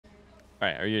All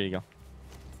right, are you ready to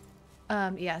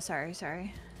go? Yeah,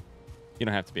 sorry. You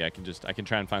don't have to be. I can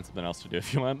try and find something else to do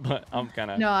if you want, but I'm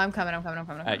kind of. No, I'm coming.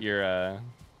 At your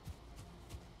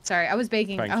Sorry, I was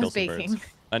baking. try and kill some birds.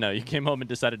 I know you came home and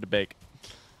decided to bake.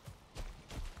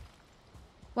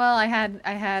 Well, I had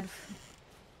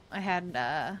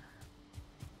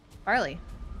barley.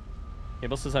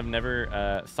 Cable says I've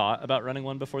never thought about running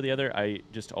one before the other. I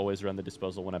just always run the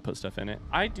disposal when I put stuff in it.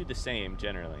 I do the same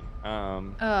generally.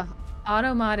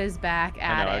 Automod is back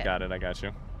at it. I know, I got it. I got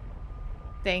you.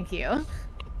 Thank you.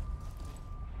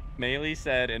 Maylee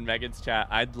said in Megan's chat,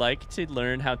 I'd like to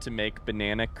learn how to make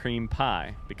banana cream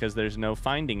pie because there's no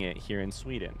finding it here in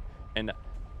Sweden. And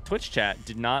Twitch chat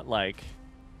did not like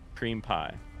cream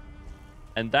pie.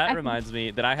 And that reminds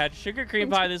me that I had sugar cream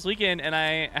pie this weekend, and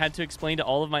I had to explain to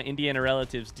all of my Indiana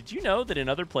relatives, did you know that in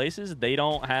other places they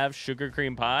don't have sugar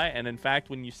cream pie? And in fact,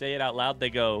 when you say it out loud, they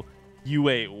go, you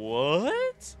ate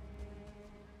what?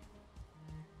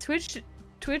 Twitch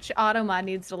Automod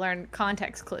needs to learn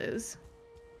context clues.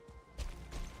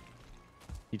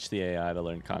 Teach the AI to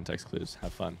learn context clues.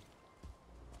 Have fun.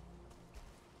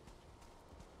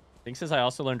 Think says I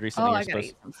also learned recently. Oh, I gotta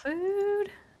eat some food.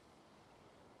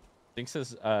 Think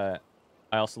says I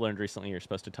also learned recently you're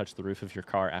supposed to touch the roof of your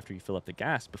car after you fill up the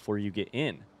gas before you get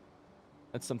in.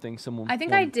 That's something someone. I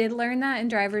think I did learn that in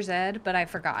driver's ed, but I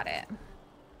forgot it.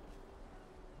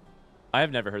 I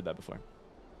have never heard that before.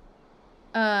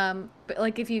 But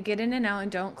like if you get in and out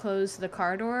and don't close the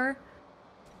car door,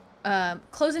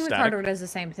 closing the car door does the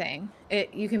same thing.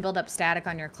 You can build up static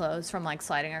on your clothes from like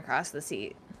sliding across the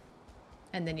seat,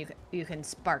 and then you can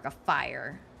spark a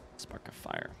fire. Spark a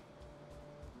fire.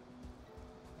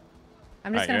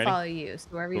 I'm just gonna follow you, so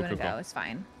wherever you want to go is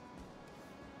fine.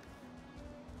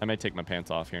 I may take my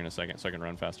pants off here in a second so I can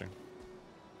run faster.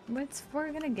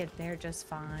 We're gonna get there just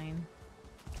fine.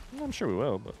 Well, I'm sure we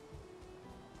will, but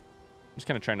I'm just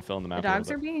kind of trying to fill in the map. The dogs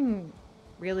are being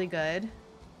really good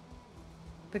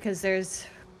because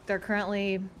they're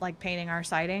currently like painting our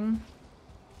siding,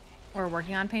 or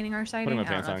working on painting our siding. I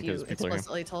don't know if you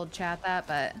explicitly told chat that,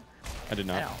 but I did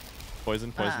not.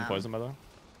 Poison, by the way.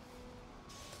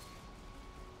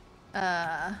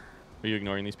 Are you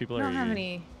ignoring these people? I don't have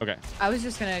any. Okay. I was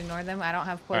just gonna ignore them. I don't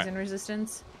have poison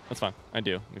resistance. That's fine. I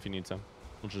do. If you need some,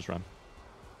 we'll just run.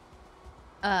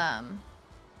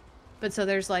 But so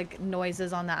there's like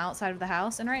noises on the outside of the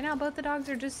house, and right now both the dogs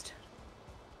are just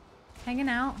hanging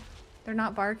out. They're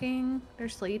not barking. They're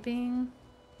sleeping.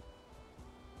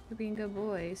 They're being good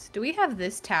boys. Do we have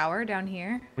this tower down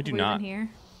here? We do not. Here.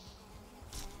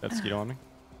 That mosquito on me.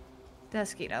 The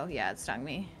mosquito. Yeah, it stung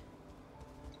me.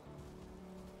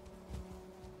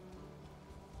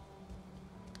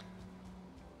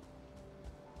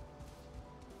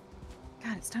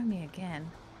 God, it stung me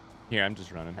again. Here, I'm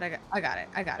just running. But I got it.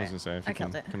 I was gonna say, if you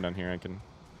can come down here, I can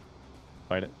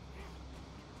fight it.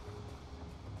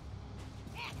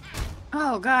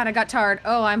 Oh God, I got tarred.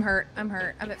 Oh, I'm hurt. I'm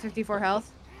at 54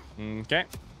 health. Okay.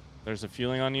 There's a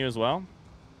fueling on you as well.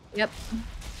 Yep.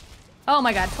 Oh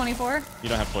my God, 24. You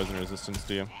don't have poison resistance,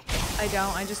 do you? I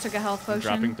don't. I just took a health potion.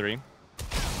 I'm dropping 3.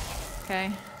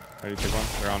 Okay. Ready to take one?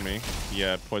 They're on me.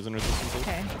 Yeah, poison resistance.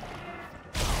 Okay.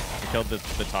 I killed the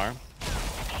tar.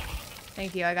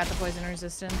 Thank you. I got the poison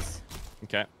resistance.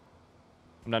 Okay.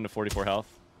 I'm down to 44 health.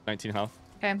 19 health.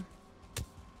 Okay.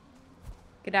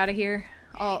 Get out of here.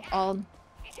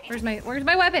 Where's my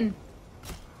weapon?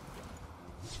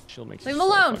 Shield makes Leave you him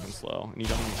so alone. fucking slow. And you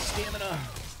don't have stamina.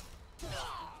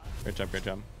 Great job, great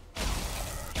job.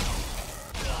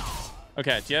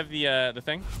 Okay, do you have the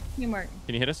thing? Teamwork.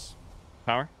 Can you hit us?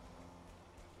 Power?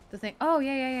 The thing. Oh,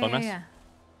 yeah.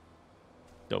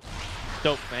 Dope.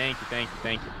 Thank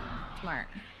you. Smart.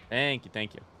 Thank you.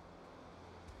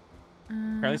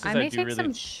 I may take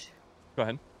some. Go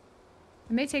ahead.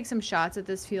 I may take some shots at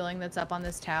this fueling that's up on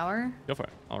this tower. Go for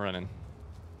it. I'll run in.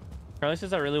 Carly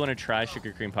says I really want to try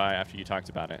sugar cream pie after you talked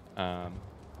about it.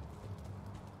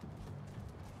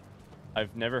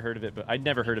 I've never heard of it, but I'd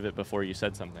never heard of it before you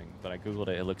said something. But I googled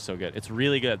it. It looks so good. It's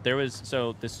really good.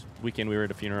 This weekend we were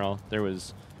at a funeral. There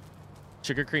was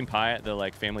sugar cream pie at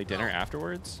the family dinner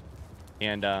afterwards,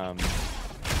 and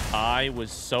I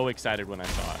was so excited when I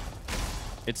saw it.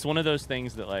 It's one of those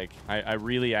things that I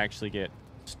really actually get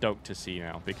stoked to see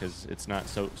now, because it's not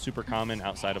so super common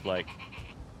outside of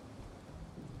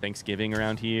Thanksgiving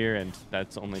around here, and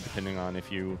that's only depending on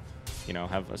if you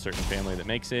have a certain family that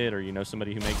makes it, or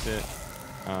somebody who makes it.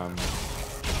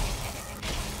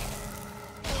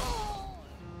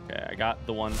 Okay, I got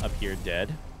the one up here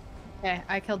dead. Okay,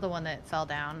 I killed the one that fell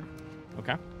down.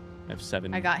 Okay, I have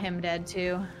 7. I got him dead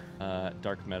too.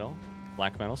 Black metal,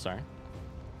 sorry.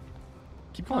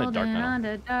 Keep calling it dark metal.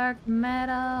 Under dark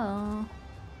metal. All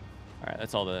right,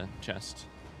 that's all the chest.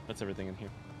 That's everything in here.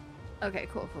 Okay,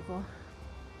 cool.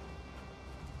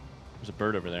 There's a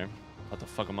bird over there. I'll have to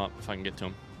fuck him up if I can get to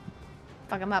him.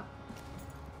 Fuck him up.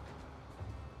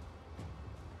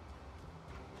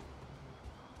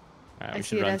 All right, I we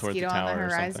see should a run towards the mosquito on tower the or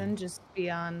horizon. something. Just be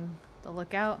on the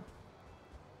lookout.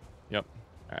 Yep.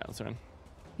 All right, let's run.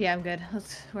 Yeah, I'm good.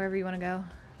 Let's wherever you want to go.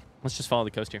 Let's just follow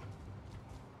the coast here.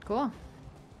 Cool.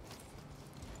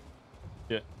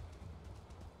 Yeah.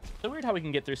 So weird how we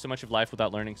can get through so much of life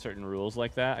without learning certain rules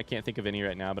like that. I can't think of any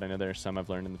right now, but I know there are some I've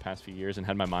learned in the past few years and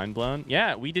had my mind blown.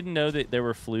 Yeah, we didn't know that there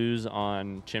were flues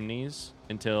on chimneys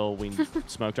until we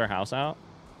smoked our house out.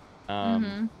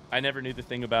 I never knew the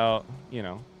thing about, you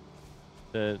know,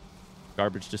 the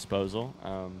garbage disposal.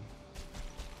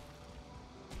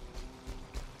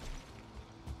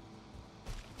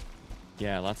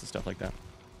 Yeah, lots of stuff like that.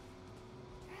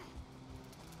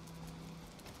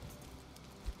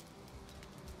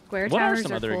 Square What are towers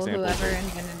some are other cool. examples Whoever of-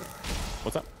 invented.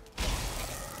 What's up?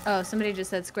 Oh, somebody just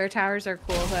said square towers are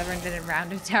cool. Whoever invented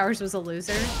rounded towers was a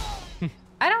loser.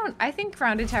 I think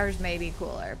rounded towers may be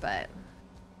cooler, but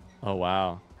Oh,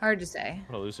 wow. hard to say.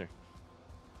 What a loser.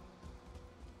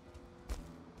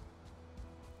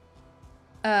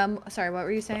 Sorry, what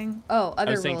were you saying? Oh,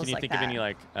 other I was saying, rules can you like think that. of any,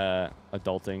 like,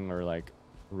 adulting or, like,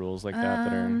 rules like that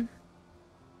that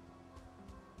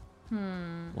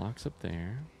are... Locks up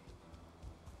there.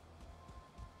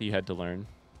 You had to learn.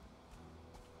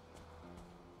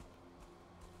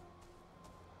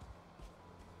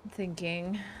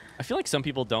 Thinking. I feel like some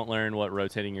people don't learn what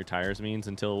rotating your tires means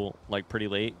until like pretty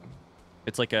late.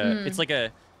 It's like a,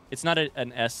 it's not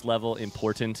an S level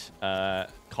important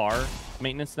car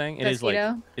maintenance thing. It is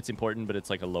like, it's important, but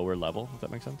it's like a lower level, if that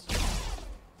makes sense.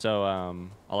 So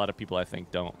a lot of people I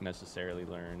think don't necessarily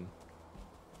learn.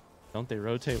 Don't they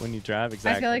rotate when you drive?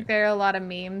 Exactly. I feel like there are a lot of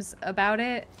memes about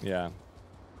it. Yeah.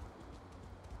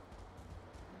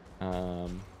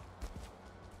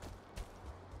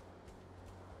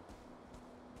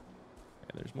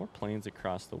 There's more planes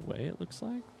across the way, it looks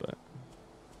like, but I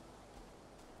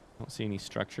don't see any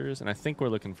structures. And I think we're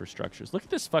looking for structures. Look at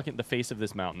this the face of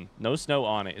this mountain. No snow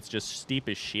on it. It's just steep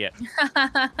as shit.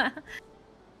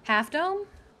 Half Dome?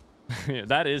 Yeah,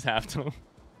 that is Half Dome.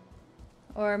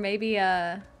 Or maybe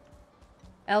El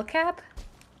Cap?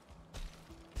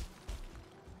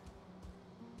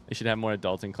 They should have more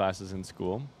adulting classes in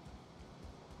school.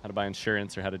 How to buy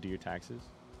insurance or how to do your taxes.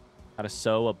 How to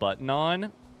sew a button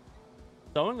on.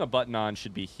 Sewing a button on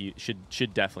should be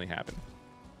should definitely happen.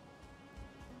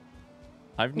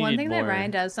 One thing that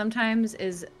Ryan does sometimes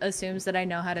is assumes that I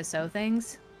know how to sew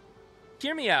things.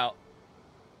 Hear me out.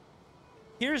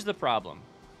 Here's the problem.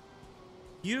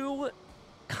 You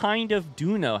kind of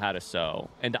do know how to sew,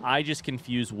 and I just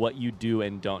confuse what you do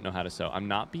and don't know how to sew. I'm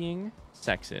not being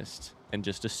sexist and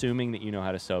just assuming that you know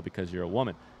how to sew because you're a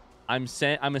woman. I'm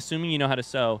assuming you know how to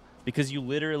sew because you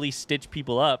literally stitch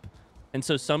people up. And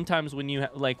so sometimes when you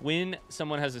when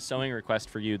someone has a sewing request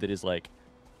for you that is like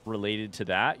related to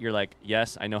that, you're like,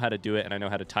 yes, I know how to do it, and I know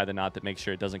how to tie the knot that makes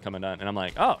sure it doesn't come undone. And I'm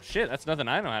like, oh shit, that's nothing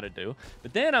I know how to do.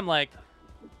 But then I'm like,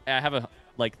 I have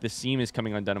the seam is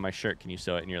coming undone on my shirt. Can you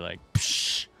sew it? And you're like,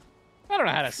 psh, I don't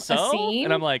know how to sew. A seam?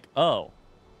 And I'm like, oh,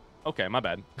 okay, my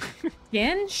bad.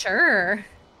 Skin? Sure.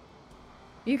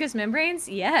 Mucous membranes?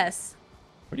 Yes.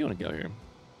 Where do you want to go here?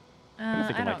 I'm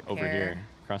thinking I don't over care. here,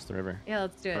 across the river. Yeah,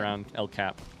 let's do it. Around El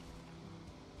Cap.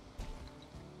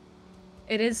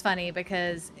 It is funny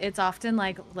because it's often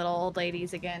like little old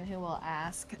ladies again who will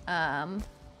ask at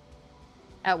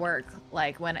work,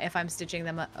 like if I'm stitching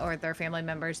them or their family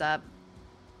members up,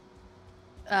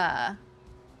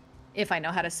 if I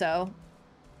know how to sew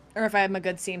or if I'm a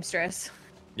good seamstress.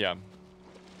 Yeah.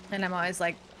 And I'm always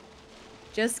like,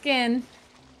 just skin.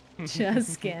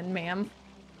 Just skin, ma'am.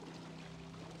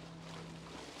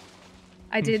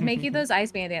 I did make you those ice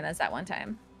bandanas that one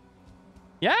time.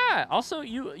 Yeah. Also,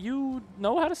 you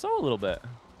know how to sew a little bit.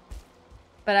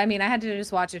 But I mean, I had to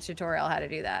just watch a tutorial how to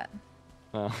do that.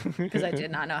 Oh. Because I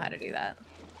did not know how to do that.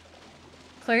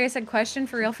 Claria said, question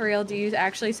for real, do you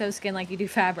actually sew skin like you do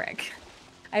fabric?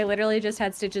 I literally just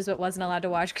had stitches but wasn't allowed to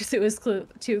watch because it was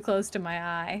too close to my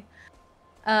eye.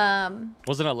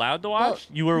 Wasn't allowed to watch?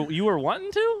 Well, you were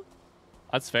wanting to?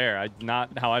 That's fair.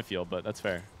 Not how I feel, but that's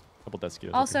fair. A couple desk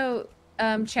skills. Also,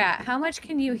 chat, how much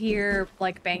can you hear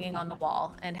like banging on the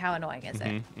wall and how annoying is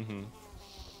it?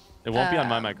 It won't be on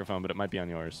my microphone, but it might be on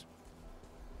yours.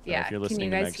 So yeah, if you're can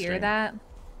you guys hear that?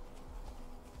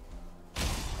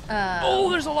 Oh,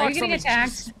 there's a lot. Are you getting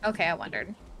attacked? Okay, I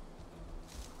wondered.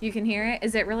 You can hear it?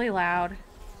 Is it really loud?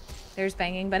 There's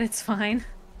banging, but it's fine.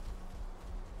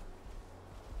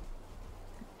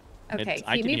 Okay,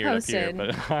 I keep can me hear posted.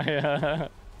 it up here,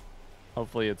 but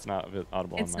hopefully it's not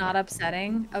audible. It's on not my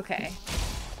upsetting. Okay.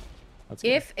 That's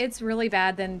good. If it's really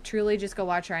bad, then truly just go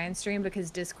watch Ryan's stream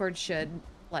because Discord should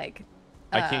like.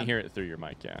 I can't hear it through your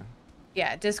mic. Yeah.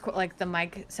 Yeah, Discord, like the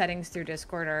mic settings through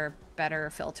Discord are better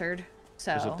filtered.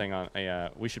 So. There's a thing on.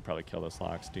 We should probably kill this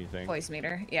Lox. Do you think? Voice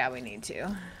meter. Yeah, we need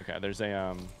to. Okay. There's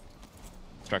a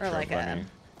structure Or like by me.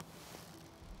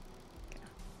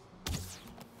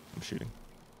 I'm shooting.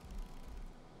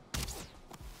 Got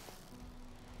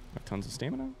tons of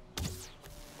stamina.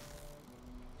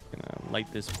 Gonna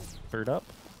light this bird up.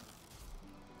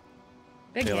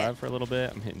 Big Stay hit. alive for a little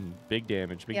bit. I'm hitting big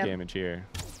damage. Big damage here.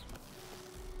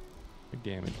 Big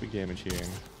damage. Big damage here.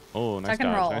 Oh, nice Second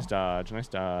dodge. roll. Nice dodge. Nice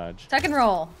dodge. Second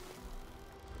roll.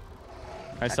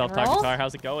 Hi, self-talk roll. guitar.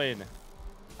 How's it going?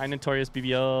 Hi, Notorious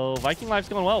BBO. Viking life's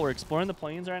going well. We're exploring the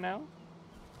plains right now.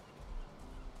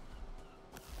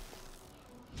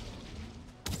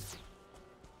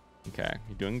 Okay,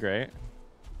 you're doing great.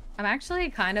 I'm actually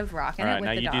kind of rocking All it right, with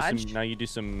now the you dodge. do some. Now you do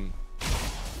some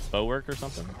bow work or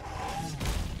something.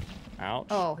 Ouch.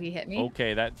 Oh, he hit me.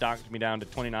 Okay, that docked me down to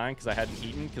 29 because I hadn't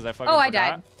eaten because I fucking Oh, I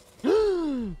forgot.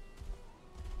 died.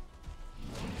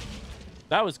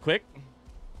 That was quick.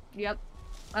 Yep.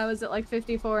 I was at like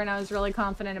 54 and I was really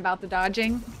confident about the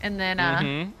dodging. And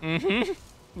then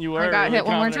You were I got really hit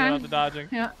one more confident time. about the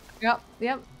dodging.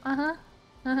 Yep.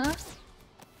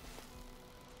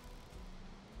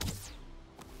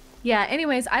 Yeah,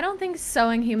 anyways, I don't think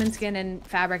sewing human skin and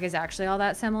fabric is actually all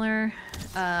that similar.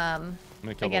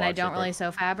 Again, I don't really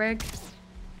sew fabric.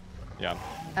 Yeah.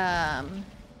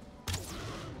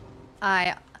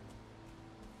 I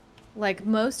like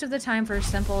most of the time for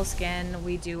simple skin,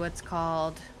 we do what's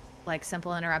called like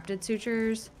simple interrupted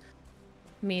sutures,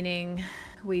 meaning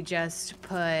we just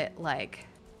put like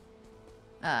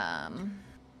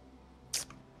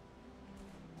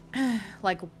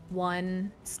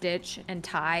one stitch and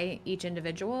tie each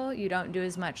individual. You don't do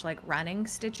as much like running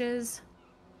stitches.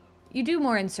 You do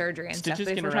more in surgery and Stitches stuff.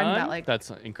 But if can we're run? talking about like That's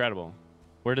incredible.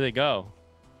 Where do they go?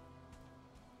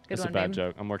 good That's a one, bad babe.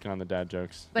 joke. I'm working on the dad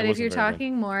jokes. But It if wasn't you're very good.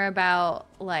 talking more about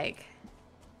like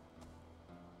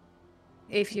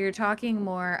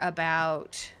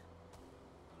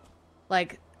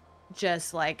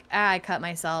just like I cut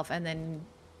myself and then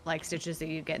like stitches that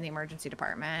you get in the emergency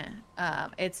department,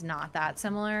 it's not that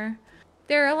similar.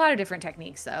 There are a lot of different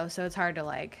techniques though, so it's hard to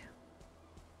like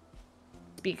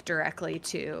speak directly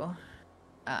to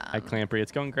Hi, Clampery.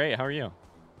 It's going great. How are you?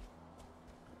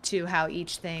 to how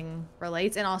each thing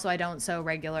relates. And also I don't sew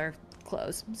regular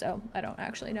clothes, so I don't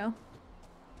actually know.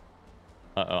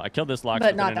 Uh-oh. I killed this Lox, But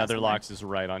but not then that another similar. Lox is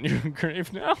right on your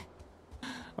grave now.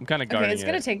 I'm kind of guarding Okay, it's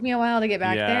gonna it. take me a while to get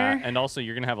back yeah, there. and also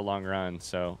you're gonna have a long run,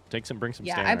 so bring some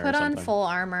Yeah, stamina I or put on something. full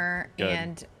armor Good.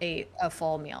 and ate a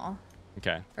full meal.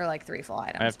 Okay. Or like 3 full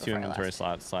items. I have 2 before inventory left.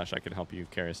 slots / I could help you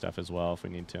carry stuff as well if we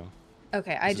need to.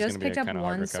 Okay, I This is just gonna be a picked up kinda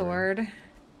hard one recovery. sword.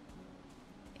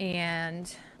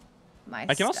 And my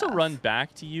I can also stuff. run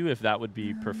back to you if that would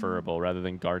be preferable rather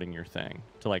than guarding your thing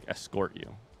to like escort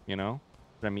you, you know?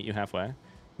 Did I meet you halfway?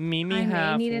 Meet me I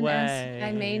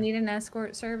halfway. may need an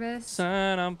escort service. What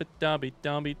are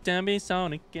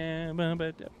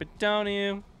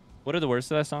the words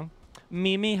to that song?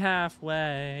 Meet me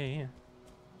halfway.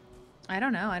 I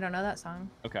don't know. I don't know that song.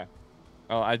 Okay.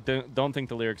 Oh, I don't think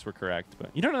the lyrics were correct,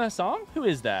 but you don't know that song? Who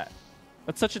is that?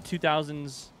 That's such a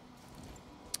 2000s.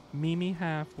 Meet me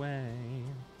halfway.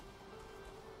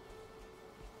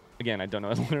 Again, I don't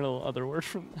know a literal other word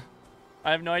from.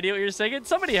 I have no idea what you're singing.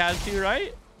 Somebody has to,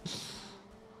 right?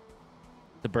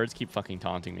 The birds keep fucking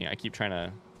taunting me. I keep trying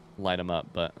to light them up,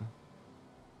 but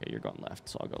yeah, you're going left,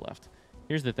 so I'll go left.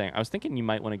 Here's the thing. I was thinking you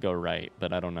might want to go right,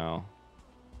 but I don't know.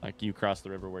 Like you cross the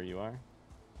river where you are.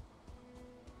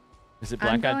 Is it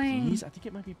black eyed peas? I think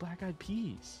it might be black eyed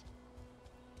peas.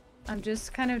 I'm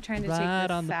just kind of trying to Right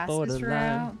take on the the fastest borderline.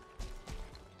 route,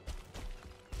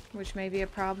 which may be a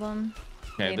problem.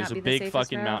 Okay, May there's not a be the big safest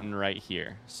fucking route. mountain right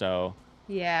here. So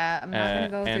Yeah, I'm not gonna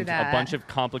go through and that. a bunch of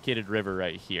complicated river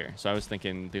right here. So I was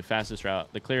thinking the fastest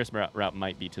route, the clearest route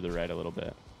might be to the right a little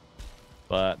bit.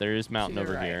 But there is mountain the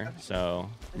over right, here. okay. So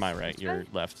my right, this your way?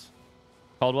 left.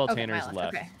 Caldwell Okay, my Tanner's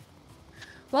left. Okay.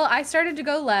 Well, I started to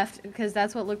go left because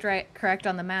that's what looked correct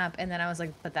on the map, and then I was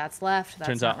like, but that's left. That's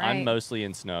Turns not out right. I'm mostly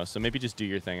in snow, so maybe just do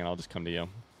your thing and I'll just come to you.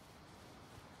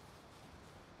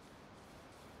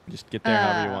 Just get there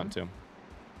however you want to.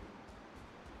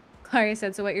 Clary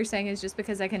said, so what you're saying is just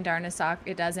because I can darn a sock,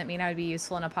 it doesn't mean I would be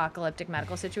useful in an apocalyptic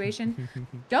medical situation.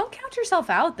 Don't count yourself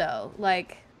out, though.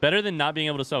 Like, Better than not being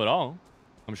able to sew at all,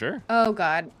 I'm sure. oh,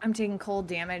 God. I'm taking cold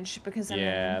damage because I'm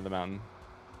Yeah, in... the mountain.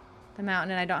 the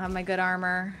mountain and I don't have my good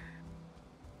armor.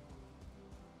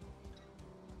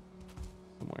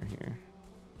 Somewhere here.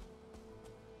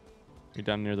 You're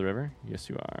down near the river? Yes,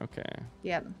 you are. Okay.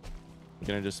 Yep. You're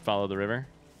gonna just follow the river?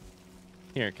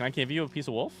 Here, can I give you a piece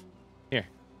of wolf? Here.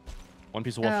 One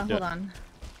piece of wolf. Hold on.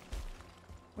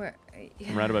 Where?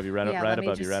 I'm right above you, right Yeah,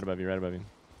 above you, right above you, right above you.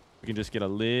 We can just get a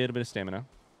little bit of stamina.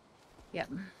 Yep.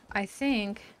 I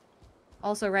think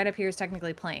also right up here is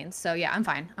technically plains. So yeah, I'm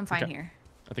fine. I'm fine here.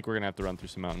 I think we're gonna have to run through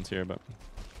some mountains here, but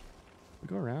we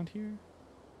go around here.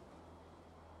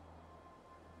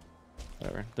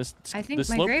 Whatever. I think the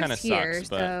slope kind of sucks,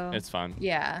 but so it's fun.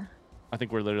 Yeah. I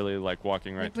think we're literally like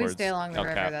walking right If towards we stay along the El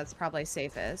river, Cap. that's probably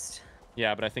safest.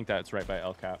 Yeah, but I think that's right by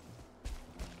El Cap.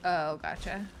 Oh,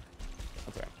 gotcha.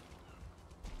 That's right.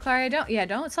 Clary,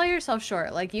 don't sell yourself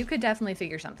short. Like, you could definitely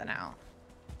figure something out.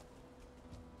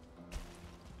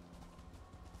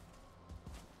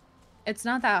 It's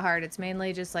not that hard. It's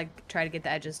mainly just, like, try to get the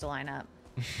edges to line up.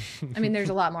 I mean, there's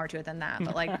a lot more to it than that,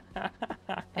 but, like,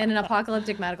 in an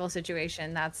apocalyptic medical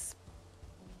situation, that's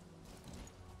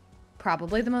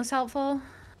probably the most helpful.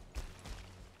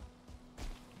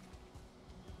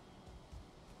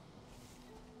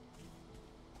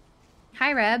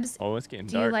 Hi, Rebs. Oh, it's getting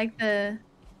Do dark. you like the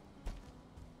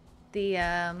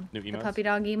New emotes? puppy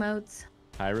dog emotes?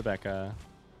 Hi, Rebecca.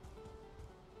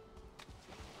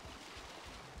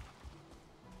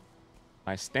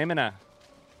 My stamina.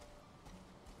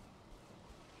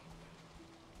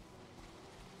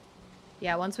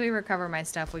 Yeah, once we recover my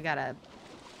stuff, we gotta...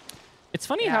 It's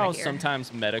funny Get how outta here.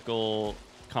 sometimes medical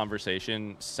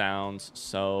conversation sounds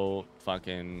so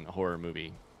fucking horror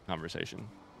movie conversation.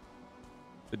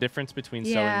 The difference between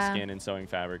Yeah. sewing skin and sewing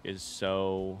fabric is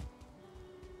so...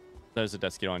 There's a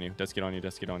desk kit on you. Desk kit on you.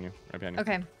 Desk kit on you. Right behind you.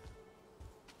 Okay.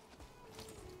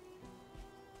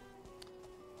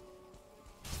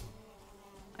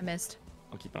 I missed.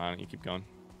 I'll keep an eye on it. You keep going.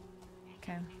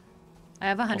 Okay. I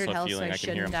have 100 Also health, so feeling I I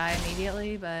can hear shouldn't 'em. die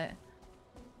immediately, but...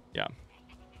 Yeah.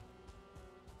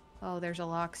 Oh, there's a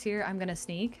locks here. I'm gonna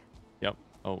sneak. Yep.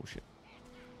 Oh, shit.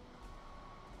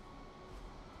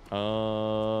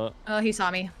 Oh, he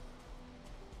saw me.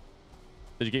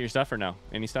 Did you get your stuff or no?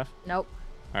 Any stuff? Nope.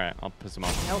 All right. I'll piss him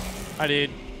off. Nope. Hi,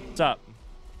 dude. What's up?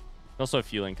 There's also a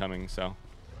fuel incoming, so...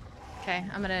 Okay,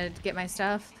 I'm gonna get my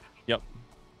stuff. Yep.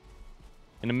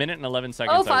 In a minute and 11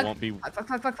 seconds, Oh, fuck. I won't be...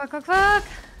 Fuck.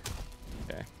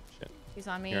 Okay. Shit. He's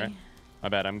on me. You're right. My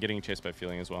bad. I'm getting chased by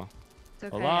feeling as well. It's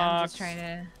okay. I'm Locks. just trying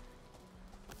to...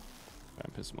 Try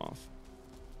and piss him off.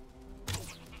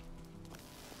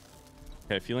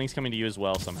 Okay, feeling's coming to you as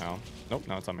well somehow. Nope,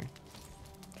 no, it's on me.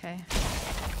 Okay.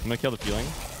 I'm gonna kill the feeling.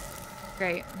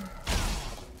 Great.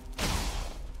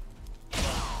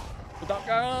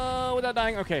 Without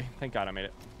dying. Okay, thank God I made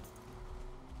it.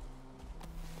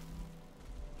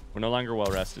 We're no longer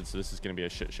well rested, so this is gonna be a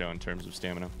shit show in terms of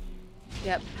stamina.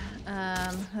 Yep.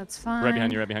 That's fine. Right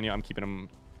behind you, right behind you. I'm keeping him.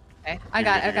 Okay. You're I good,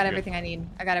 got you're good. everything I need.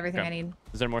 I got everything Okay. I need.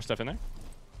 Is there more stuff in there?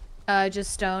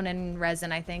 Just stone and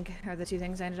resin, I think, are the two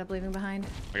things I ended up leaving behind.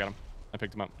 I got him. I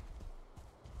picked him up.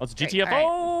 Oh, it's a Great, GTFO!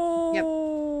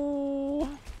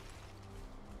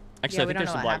 Actually, Yeah, I we think don't there's know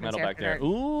some what black happens metal here back after there. dark.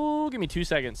 Ooh, give me 2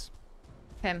 seconds.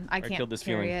 Him, I can't killed this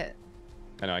carry feeling. it.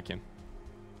 I know I can.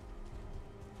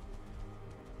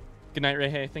 Good night, Ray.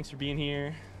 Hey, thanks for being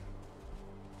here.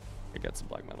 I got some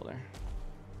black metal there.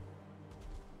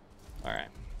 All right.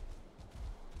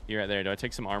 You're right there. Do I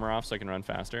take some armor off so I can run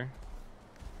faster?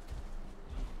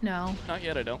 No. Not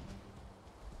yet, I don't.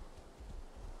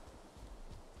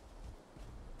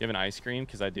 You have an ice cream?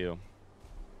 Because I do.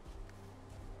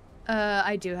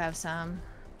 I do have some.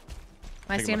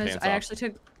 My Taking my stamina. pants I off. actually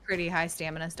took pretty high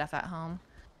stamina stuff at home.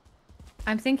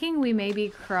 I'm thinking we maybe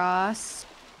cross.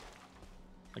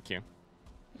 Thank you.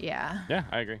 Yeah. Yeah,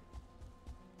 I agree.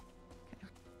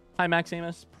 Hi, Max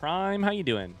Amos. Prime, how you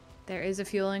doing? There is a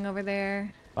fueling over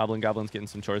there. Bobbling Goblin's getting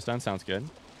some chores done. Sounds good.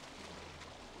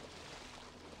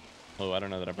 Oh, I don't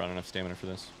know that I brought enough stamina for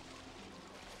this.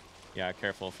 Yeah,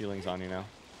 careful. Feeling's on you now.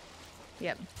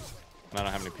 Yep. And I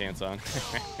don't have any pants on.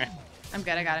 I'm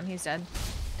good. I got him. He's dead.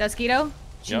 Duskito? Yep.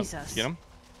 Jesus. Get him?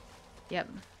 Yep.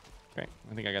 Great.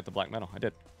 I think I got the black metal. I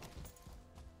did.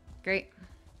 Great.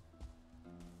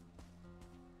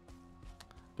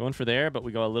 Going for there, but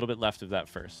we go a little bit left of that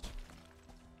first.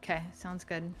 Okay. Sounds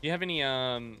good. Do you have any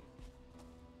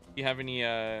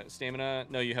stamina?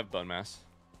 No, you have bone mass.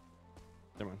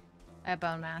 Never mind. I have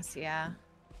bone mass. Yeah.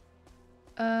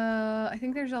 I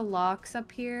think there's a locks up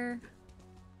here.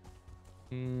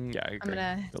 Yeah, I agree. I'm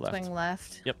gonna Go left. swing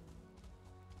left. Yep.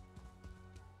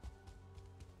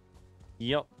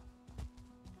 Yep.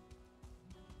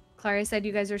 Clara said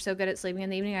you guys are so good at sleeping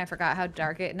in the evening. I forgot how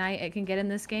dark at night it can get in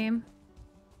this game.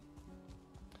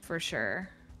 For sure.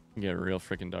 Get real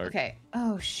freaking dark. Okay.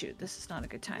 Oh, shoot. This is not a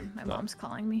good time. My mom's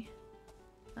calling me.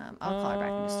 I'll call her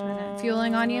back in just a minute.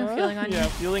 Fueling on you? Fueling on you? Yeah,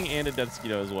 fueling and a dead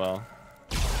mosquito as well.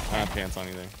 I don't have pants on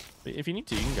either. But if you need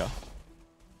to, you can go.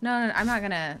 No, I'm not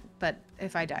gonna. But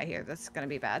if I die here, that's gonna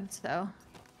be bad. So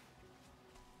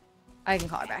I can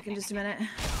call her back in just a minute.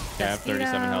 Yeah, I have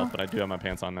 37 health, but I do have my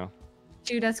pants on now.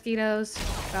 2 mosquitoes.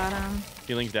 Got him.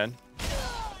 Healing's dead.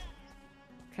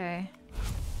 Okay.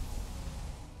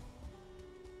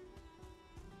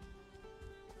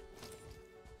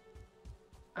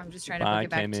 I'm just trying to book it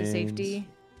back to safety.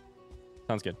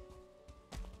 Sounds good.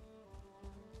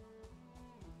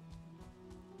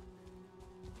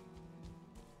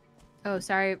 Oh,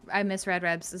 sorry. I misread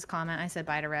Rebs' comment. I said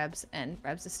bye to Rebs, and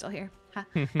Rebs is still here.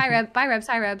 Hi, Reb. Bye, Rebs.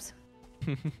 Hi, Rebs.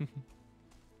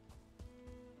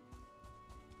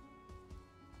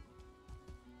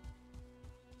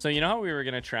 So you know how we were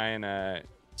going to try and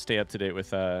stay up to date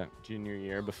with junior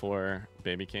year before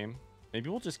baby came? Maybe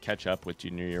we'll just catch up with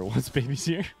junior year once baby's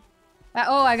here.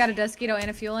 Oh, I got a Dusquito and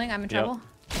a fueling. I'm in trouble.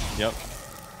 Yep.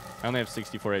 I only have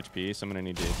 64 HP, so I'm going to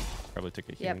need to probably take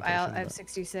a healing Yep, I have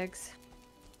 66.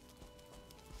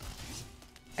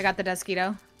 I got the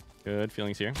Dusquito. Good.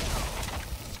 Feelings here. Good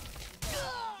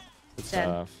Dead.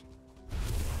 stuff.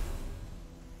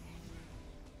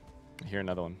 I hear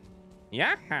another one.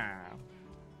 Yeah.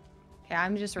 Okay,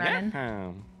 I'm just running.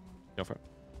 Yeah. Go for it.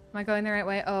 Am I going the right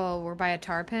way? Oh, we're by a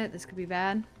tar pit. This could be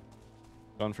bad.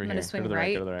 Going for I'm here. gonna swing Go to the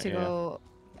right. Go to the right. to go.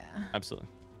 Yeah. Absolutely.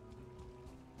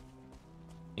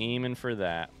 Aiming for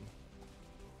that.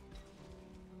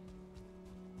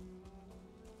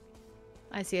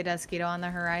 I see a Dusquito on the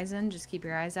horizon. Just keep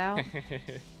your eyes out.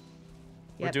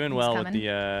 We're doing well with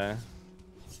the.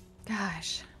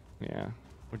 Gosh. Yeah,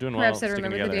 we're doing well. Perhaps said,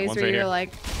 remember the days where you're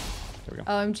like,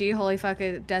 OMG, holy fuck,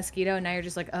 a Dusquito. And now you're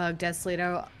just like, ugh,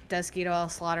 Dusquito, I'll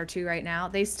slaughter 2 right now.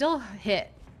 They still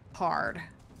hit hard.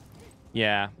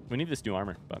 Yeah, we need this new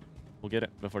armor, but we'll get it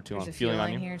before too long. There's a feeling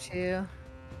on you here too.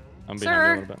 I'm behind you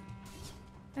a little bit.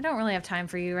 I don't really have time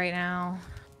for you right now.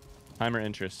 Time or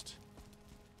interest.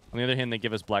 On the other hand, they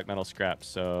give us black metal scrap,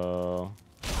 so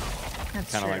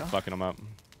That's kind of true. like fucking them up.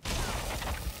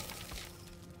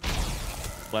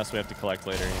 Less we have to collect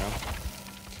later, you know.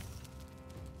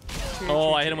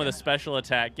 True, I hit him with a special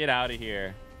attack. Get out of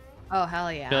here. Oh,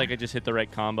 hell yeah. I feel like I just hit the right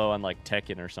combo on like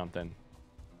Tekken or something.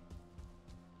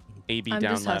 AB I'm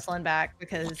down just left. hustling back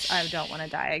because I don't want to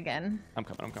die again. I'm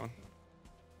coming.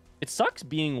 It sucks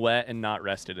being wet and not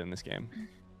rested in this game.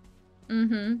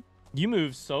 Mm-hmm. You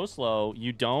move so slow.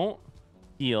 You don't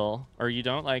heal, or you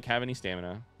don't like have any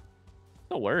stamina. It's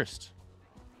the worst.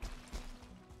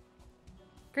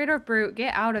 Great Orb Brute,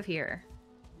 get out of here.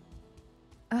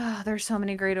 Oh, there's so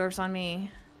many Great Orbs on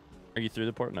me. Are you through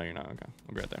the port? No, you're not. Okay,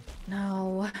 I'll be right there.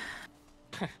 No.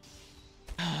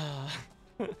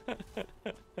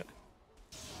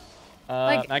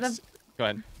 Next, go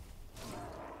ahead.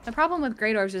 The problem with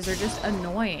Great Orbs is they're just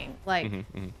annoying. Like,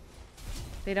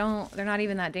 they're not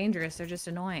even that dangerous. They're just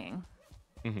annoying.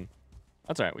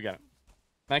 That's all right. We got it.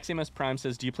 Maximus Prime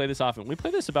says, do you play this often? We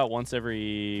play this about once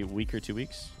every week or 2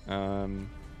 weeks.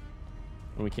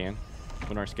 When we can.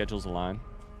 When our schedules align.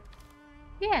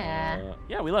 Yeah.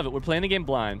 Yeah, we love it. We're playing the game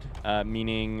blind,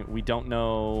 meaning we don't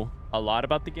know a lot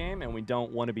about the game, and we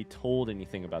don't want to be told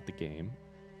anything about the game.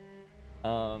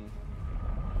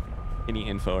 Any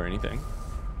info or anything.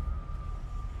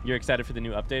 You're excited for the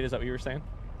new update? Is that what you were saying?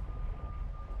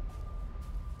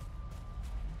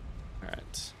 All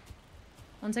right.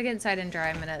 Once I get inside and dry,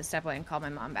 I'm going to step away and call my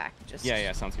mom back. Just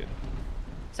Yeah, sounds good.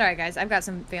 Sorry, guys. I've got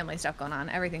some family stuff going on.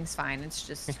 Everything's fine. It's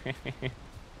just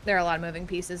there are a lot of moving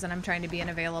pieces, and I'm trying to be an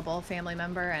available family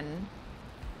member, and...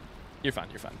 You're fine.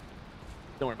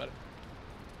 Don't worry about it.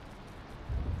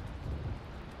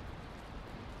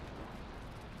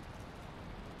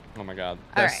 Oh my god.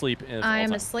 Best sleep is I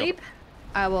am asleep.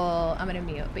 I'm going to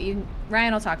mute, but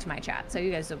Ryan will talk to my chat, so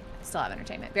you guys will still have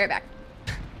entertainment. Be right back.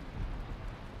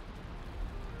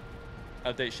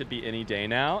 Update should be any day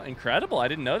now. Incredible. I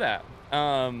didn't know that.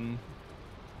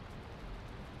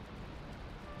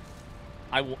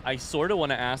 I sort of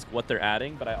want to ask what they're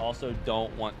adding, but I also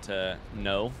don't want to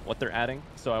know what they're adding,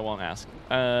 so I won't ask.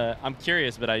 I'm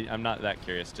curious, but I'm not that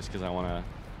curious just because I want to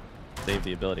save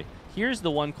the ability. Here's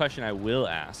the one question I will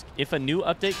ask. If a new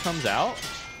update comes out,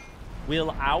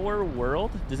 will our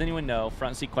world, does anyone know,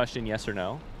 front seat question, yes or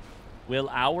no, will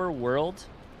our world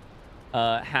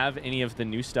have any of the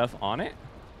new stuff on it?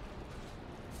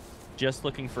 Just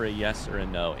looking for a yes or a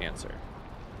no answer.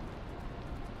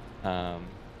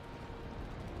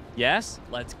 Yes?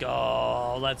 Let's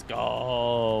go. Let's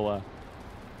go.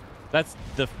 That's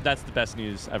the best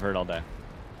news I've heard all day.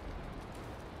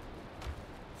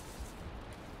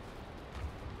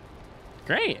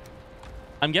 Great.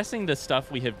 I'm guessing the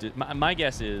stuff we have... my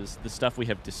guess is the stuff we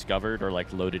have discovered or,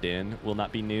 like, loaded in will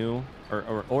not be new.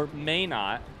 Or may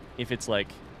not if it's, like,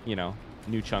 you know,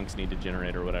 new chunks need to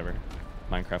generate or whatever.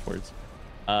 Minecraft words.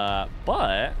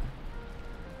 But...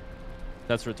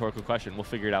 that's a rhetorical question. We'll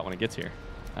figure it out when it gets here.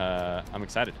 I'm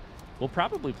excited. We'll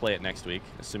probably play it next week,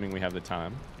 assuming we have the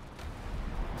time.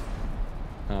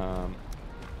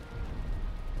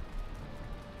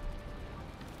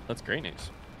 That's great news.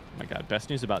 Oh my god, best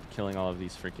news about killing all of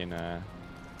these freaking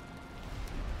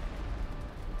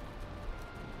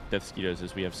death mosquitoes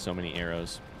is we have so many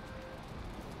arrows.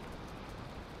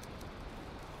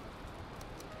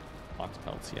 Fox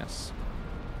pelts, yes.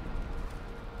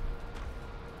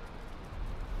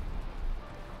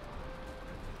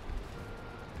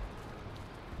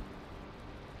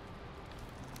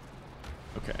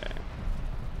 Okay.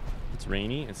 It's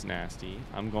rainy, it's nasty.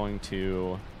 I'm going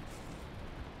to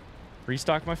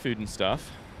restock my food and stuff.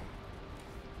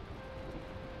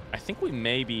 I think we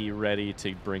may be ready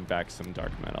to bring back some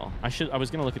dark metal. I was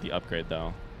gonna look at the upgrade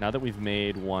though. Now that we've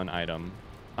made one item.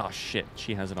 Oh shit,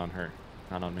 she has it on her,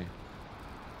 not on me.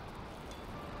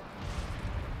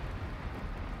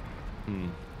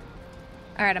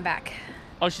 All right, I'm back.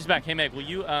 Oh, she's back. Hey Meg, will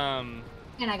you And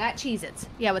I got Cheez-Its.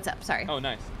 Yeah, what's up? Sorry. Oh,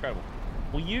 nice. Incredible.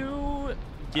 Will you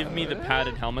give me the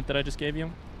padded helmet that I just gave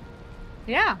you?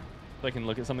 Yeah. So I can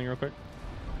look at something real quick?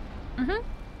 Mm-hmm.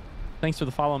 Thanks for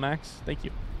the follow, Max. Thank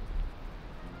you.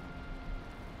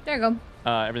 There you go.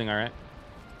 Everything all right?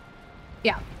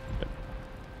 Yeah. Good.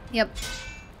 Yep.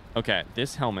 Okay,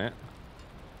 this helmet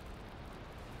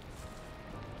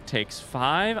takes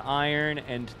 5 iron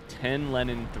and 10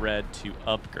 linen thread to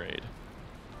upgrade.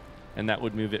 And that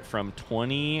would move it from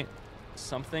 20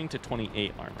 something to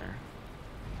 28 armor.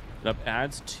 That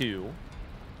adds 2.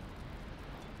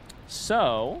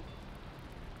 So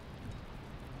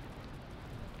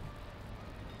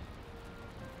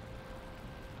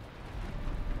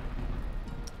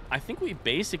I think we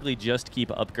basically just keep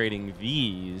upgrading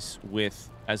these with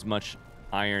as much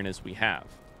iron as we have.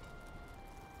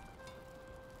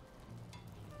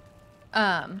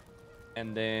 And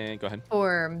then go ahead.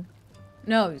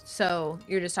 No, so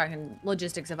you're just talking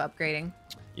logistics of upgrading.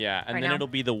 Yeah, and right then now? it'll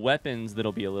be the weapons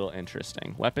that'll be a little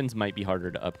interesting. Weapons might be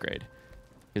harder to upgrade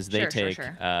because they take.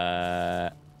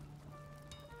 Sure.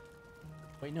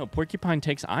 Wait, no, porcupine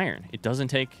takes iron. It doesn't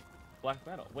take black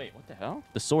metal. Wait, what the hell?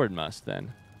 The sword must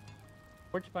then.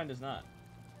 Porcupine does not.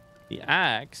 The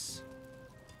axe.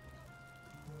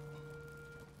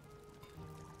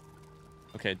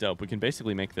 Okay, dope. We can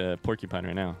basically make the porcupine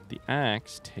right now. The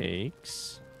axe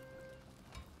takes.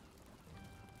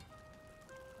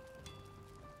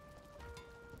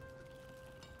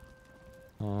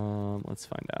 Let's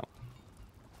find out.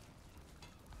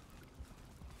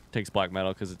 Takes black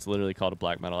metal because it's literally called a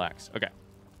black metal axe. Okay.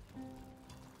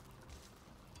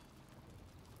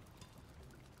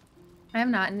 I have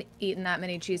not eaten that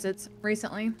many Cheez-Its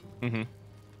recently. Mm-hmm.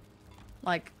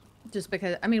 Like, just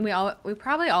because, I mean, we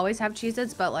probably always have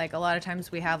Cheez-Its, but like a lot of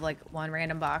times we have like one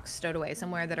random box stowed away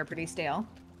somewhere that are pretty stale.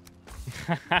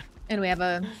 And we have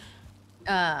a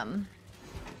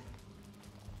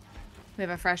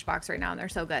fresh box right now and they're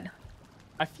so good.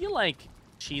 I feel like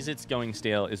Cheez-Its going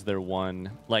stale is their one.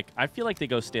 Like, I feel like they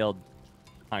go stale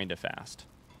kind of fast.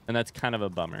 And that's kind of a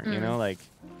bummer, you know? Like,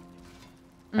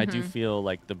 I do feel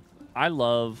like I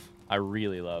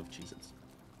really love Cheez-Its.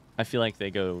 I feel like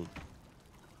they go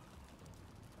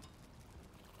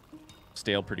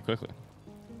stale pretty quickly.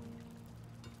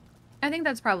 I think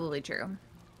that's probably true.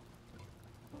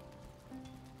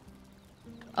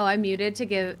 Oh, I muted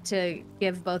to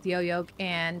give both Yo-Yo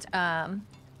and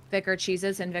Vicar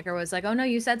Cheez-Its, and Vicar was like, "Oh no,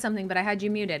 you said something, but I had you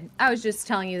muted. I was just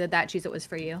telling you that Cheez-It was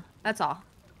for you. That's all."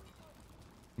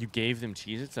 You gave them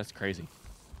Cheez-Its? That's crazy.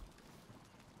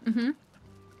 Mm-hmm.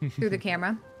 Through the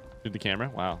camera. Through the camera?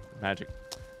 Wow, magic.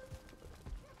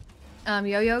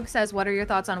 Yo-Yo says, "What are your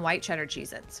thoughts on white cheddar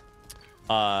Cheez-Its?"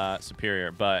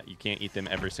 Superior, but you can't eat them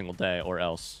every single day, or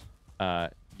else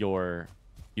you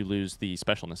lose the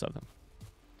specialness of them.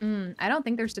 I don't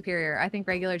think they're superior. I think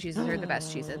regular Cheez-Its are the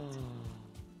best Cheez-Its.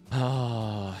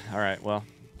 Oh, all right. Well,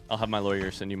 I'll have my lawyer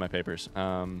send you my papers.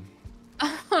 Oh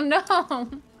no.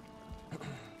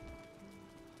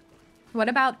 What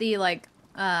about the like?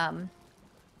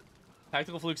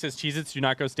 Tactical Fluke says Cheez-Its do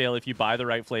not go stale if you buy the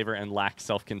right flavor and lack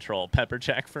self-control. Pepper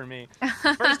Jack for me.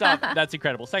 First off, that's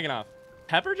incredible. Second off,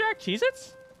 Pepper Jack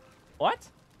Cheez-Its? What?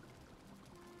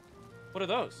 What are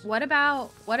those? What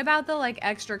about the like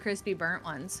extra crispy burnt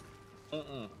ones?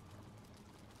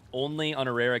 Only on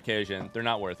a rare occasion. They're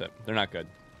not worth it. They're not good.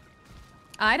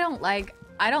 I don't like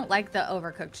the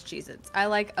overcooked Cheez-Its. I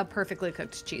like a perfectly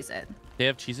cooked Cheez-It. They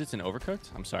have Cheez-Its and overcooked?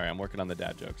 I'm sorry, I'm working on the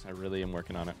dad jokes. I really am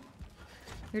working on it.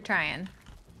 You're trying.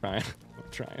 Trying. I'm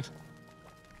trying.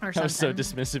 Or That was so something.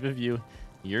 dismissive of you.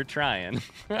 You're trying.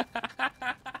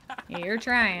 You're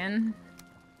trying.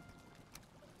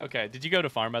 Okay, did you go to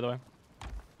farm, by the way?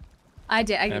 I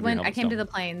did. Have your I helmet came to still.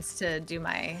 the plains to do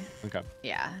my Okay.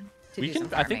 yeah. To We do can.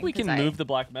 some I think we farming, can 'cause move the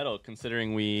black metal,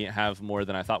 considering we have more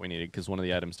than I thought we needed, because one of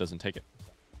the items doesn't take it.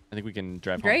 I think we can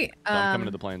drive Great. home. So I'm coming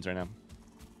to the plains right now.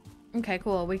 Okay,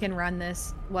 cool. We can run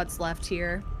this what's left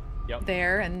here Yep.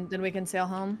 there, and then we can sail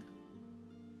home.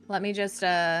 Let me just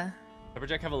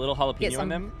Pepperjack have a little get jalapeno some in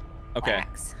them. Okay,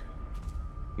 flax.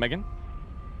 Megan,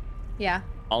 Yeah.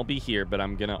 I'll be here, but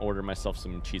I'm gonna order myself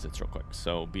some Cheez-Its real quick.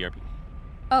 So BRB.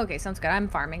 Oh, okay, sounds good. I'm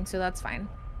farming, so that's fine.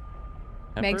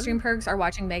 Meg Pepper? stream perks are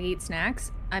watching Meg eat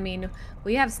snacks. I mean,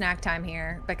 we have snack time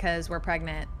here because we're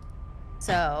pregnant.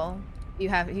 So you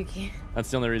can't.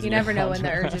 That's the only reason. You never you're know when the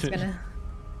allowed urge is to- gonna.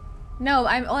 No,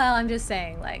 I'm just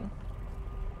saying, like,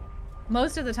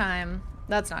 most of the time,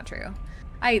 that's not true.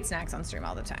 I eat snacks on stream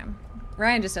all the time.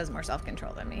 Ryan just has more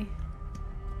self-control than me.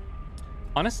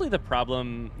 Honestly, the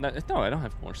problem. No, I don't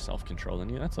have more self-control than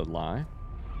you. That's a lie.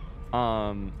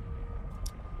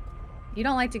 You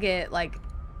don't like to get like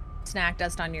snack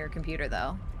dust on your computer,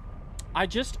 though. I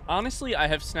just honestly, I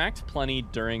have snacked plenty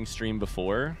during stream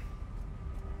before,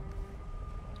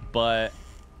 but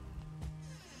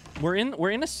we're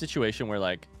in a situation where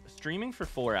like streaming for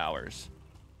 4 hours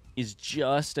is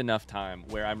just enough time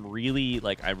where I'm really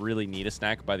like I really need a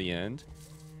snack by the end.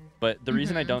 But the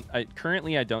reason I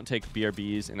currently don't take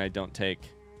BRBs and I don't take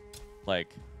like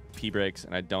pee breaks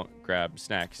and I don't grab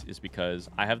snacks is because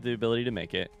I have the ability to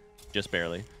make it just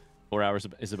barely. 4 hours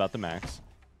is about the max,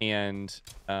 and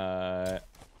I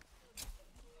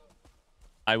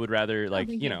would rather like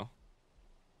you know.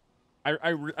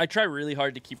 I try really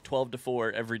hard to keep 12 to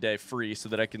 4 every day free so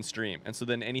that I can stream. And so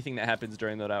then anything that happens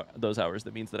during those hours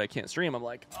that means that I can't stream, I'm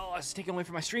like, oh, it's taking away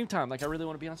from my stream time. Like, I really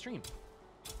want to be on stream.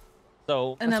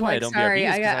 So And that's I'm why like, I don't sorry, BRBs,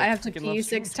 'cause I have to freaking love pee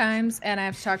streaming 6 times, and I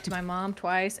have to talk to my mom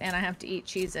twice, and I have to eat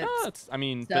Cheez-Its. No, I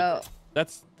mean, So- but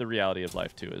that's the reality of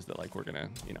life, too, is that, like, we're going to,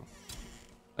 you know,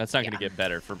 that's not going to Yeah. get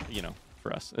better for, you know,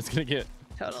 for us. It's going to get...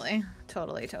 Totally.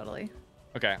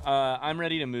 Okay, I'm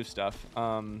ready to move stuff.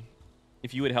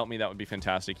 If you would help me, that would be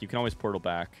fantastic. You can always portal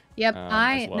back. Yep,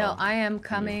 as well. no, I am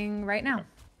coming right now. Okay.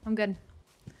 I'm good.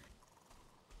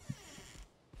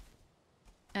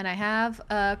 And I have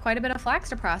quite a bit of flax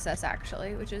to process,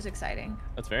 actually, which is exciting.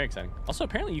 That's very exciting. Also,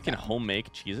 apparently you can home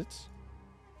make Cheez-Its.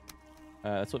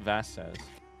 That's what Vass says.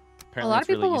 Apparently A lot of it's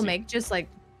really people will easy. make just like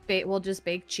will just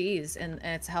bake cheese, and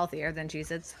it's healthier than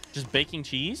Cheez-Its. Just baking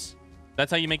cheese?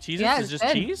 That's how you make Cheez-Its? Yeah, Is it's just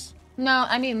good. cheese? No,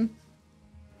 I mean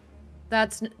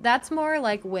that's more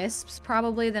like wisps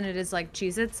probably than it is like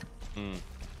Cheez-Its. Mm.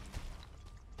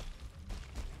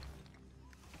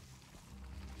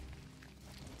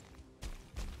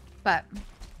 But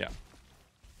Yeah.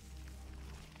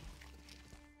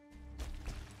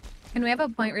 can we have a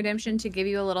point redemption to give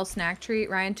you a little snack treat?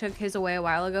 Ryan took his away a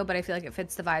while ago, but I feel like it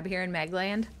fits the vibe here in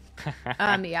Megland.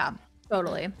 Yeah,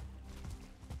 totally.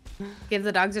 Give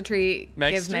the dogs a treat.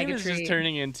 Meg's give stream Meg a is treat. just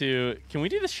turning into, can we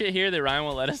do the shit here that Ryan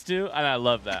won't let us do? And I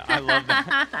love that. I love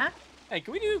that. Hey,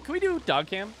 can we do dog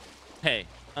cam? Hey,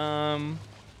 None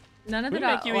of we the make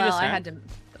dogs. you eat a Well, I snack?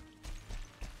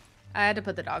 had to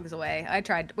put the dogs away.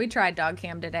 We tried dog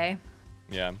cam today.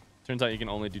 yeah. Turns out you can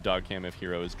only do dog cam if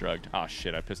hero is drugged. Oh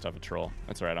shit, I pissed off a troll.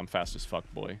 That's alright, I'm fast as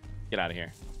fuck, boy. Get out of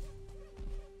here.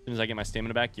 As soon as I get my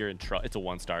stamina back, you're in trouble. It's a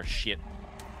 1-star. Shit.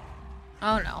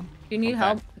 Oh no. You need I'm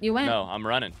help? fast. You went. No, I'm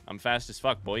running. I'm fast as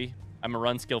fuck, boy. I'm a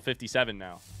run skill 57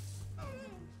 now.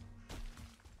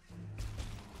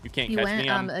 You can't You catch went me.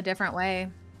 I'm... a different way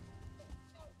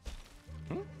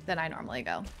than I normally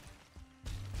go.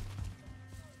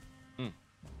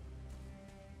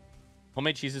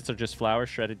 Homemade Cheez-Its are just flour,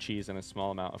 shredded cheese, and a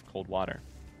small amount of cold water.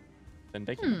 Then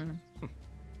baking.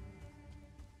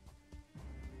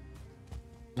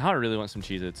 Now I really want some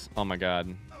Cheez-Its. Oh my god.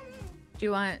 Do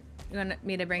you want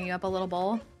me to bring you up a little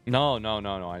bowl? No,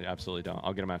 I absolutely don't.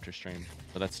 I'll get them after stream.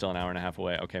 But that's still an hour and a half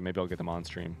away. Okay, maybe I'll get them on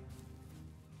stream.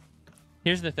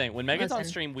 Here's the thing. When Megan's on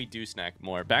Listen. stream, we do snack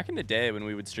more. Back in the day when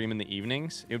we would stream in the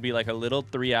evenings, it would be like a little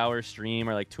 3-hour stream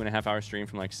or like 2.5-hour stream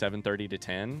from like 7:30 to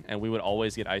 10. And we would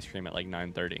always get ice cream at like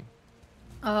 9:30.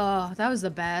 Oh, that was the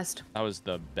best. That was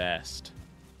the best.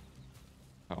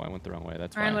 Oh, I went the wrong way.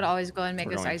 That's Ryan why. would always go and make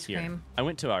We're us going ice here. cream. I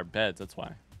went to our beds. That's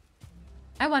why.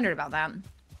 I wondered about that.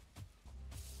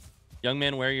 Young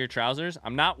man, wear your trousers.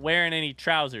 I'm not wearing any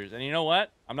trousers. And you know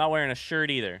what? I'm not wearing a shirt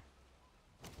either.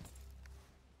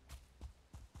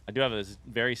 I do have this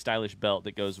very stylish belt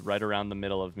that goes right around the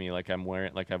middle of me like I'm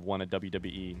wearing, like I've won a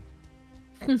WWE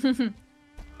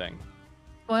thing.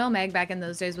 Spoil Meg back in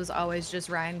those days was always just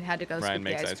Ryan had to go Ryan scoop the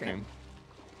makes ice cream.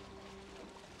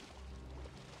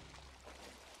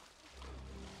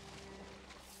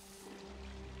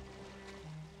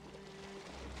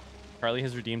 Carly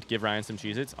has redeemed give Ryan some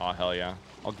Cheez-Its. Oh hell yeah.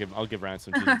 I'll give Ryan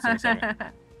some Cheez-Its in a second.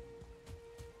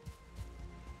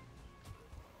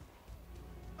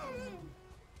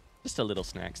 Just a little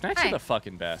snack. Snacks are the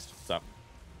fucking best. What's up?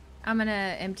 I'm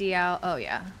gonna empty out. Oh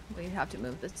yeah, we have to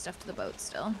move this stuff to the boat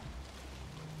still.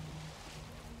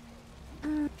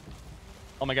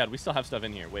 Oh my god, we still have stuff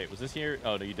in here. Wait, was this here?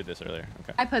 Oh no, you did this earlier.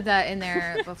 Okay. I put that in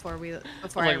there before I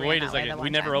like, ran wait a that way second. the We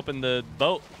one never time. opened the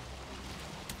boat.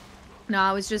 No,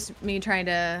 it was just me trying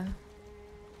to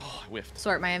Oh, I whiffed.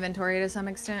 sort my inventory to some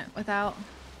extent without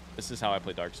This is how I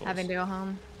play Dark Souls. having to go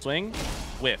home. Swing,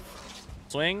 whiff.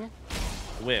 Swing,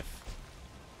 whiff.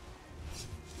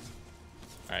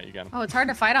 All right, you got him. Oh, it's hard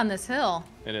to fight on this hill.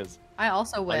 It is. I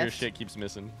also All your whiffed. shit keeps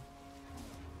missing.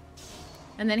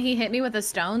 And then he hit me with a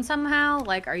stone somehow.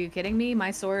 Like, are you kidding me?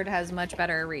 My sword has much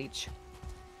better reach.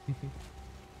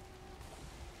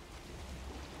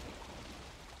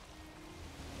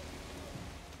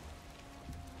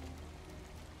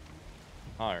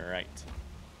 All right.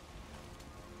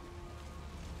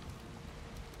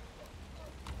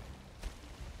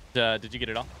 Did you get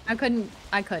it all? I couldn't.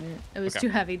 It was Okay. too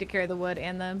heavy to carry the wood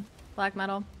and the black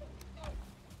metal.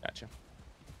 Gotcha.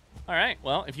 All right.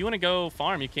 Well, if you want to go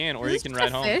farm, you can, or Is you this can just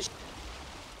ride a home. fish?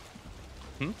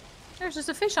 Hmm? There's just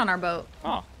a fish on our boat.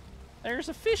 Oh, there's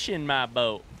a fish in my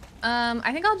boat.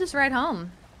 I think I'll just ride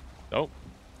home. Oh.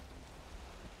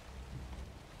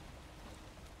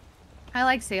 I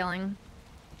like sailing.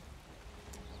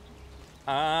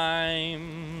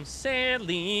 I'm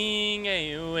sailing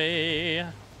away.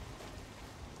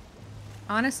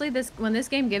 Honestly, when this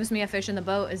game gives me a fish in the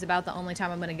boat is about the only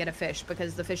time I'm gonna get a fish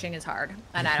because the fishing is hard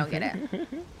and I don't get it.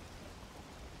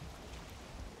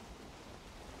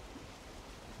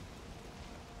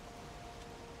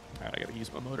 All right, I gotta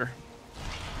use my motor.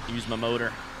 Use my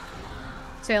motor.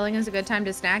 Sailing is a good time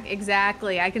to snack.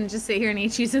 Exactly. I can just sit here and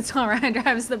eat Cheez-Its while Ryan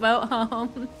drives the boat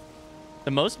home.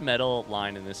 The most metal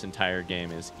line in this entire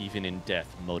game is, even in death,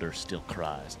 motor still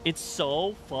cries. It's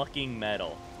so fucking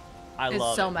metal. I love it.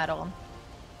 It's so metal.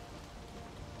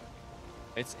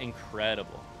 It's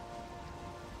incredible.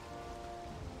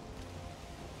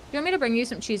 Do you want me to bring you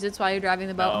some Cheez-Its while you're driving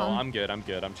the boat No, home? I'm good. I'm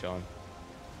good. I'm chilling.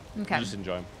 Okay. Just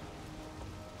enjoy them.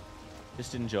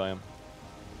 Just enjoy them.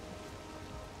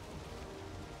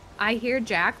 I hear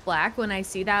Jack Black when I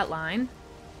see that line.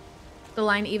 The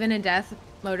line, even in death,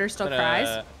 motor still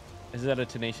cries. Is that a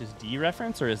Tenacious D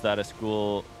reference, or is that a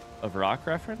School of Rock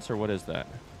reference, or what is that?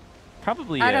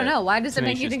 Probably. I don't know. Why does it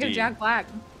make you Tenacious think of D. Jack Black?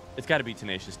 It's got to be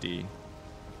Tenacious D.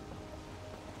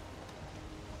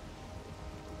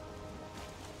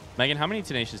 Megan, how many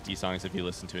Tenacious D songs have you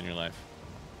listened to in your life?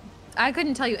 I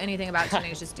couldn't tell you anything about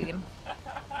Tenacious D.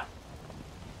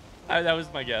 That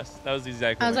was my guess. That was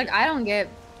exactly. I was my like, guess.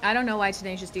 I don't know why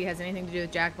Tenacious D has anything to do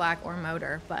with Jack Black or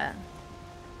Motor, but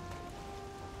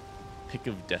Pick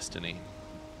of Destiny.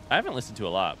 I haven't listened to a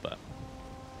lot, but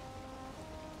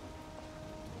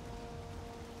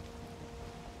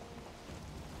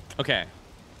okay.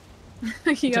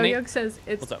 Yo-Yo says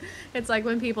What's up? it's like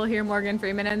when people hear Morgan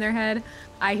Freeman in their head,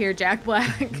 I hear Jack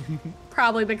Black,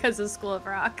 probably because of School of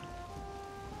Rock.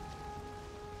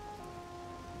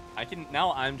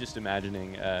 Now I'm just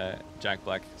imagining Jack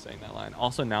Black saying that line.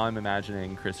 Also, now I'm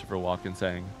imagining Christopher Walken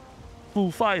saying, "Foo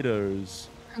Fighters."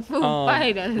 Foo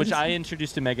Fighters. Which I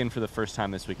introduced to Megan for the first time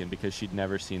this weekend because she'd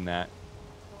never seen that.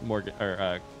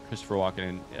 Christopher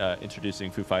Walken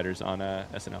introducing Foo Fighters on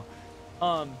SNL.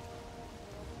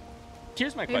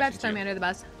 Here's my Are you about question to throw to me you. under the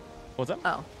bus? What's up?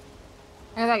 Oh.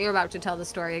 I thought you were about to tell the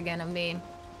story again of me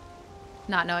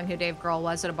not knowing who Dave Grohl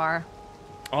was at a bar.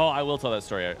 Oh, I will tell that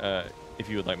story if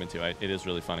you would like me to. It is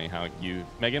really funny how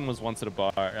Megan was once at a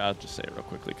bar. I'll just say it real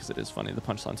quickly because it is funny. The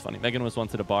punchline's funny. Megan was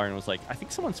once at a bar and was like, I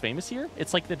think someone's famous here.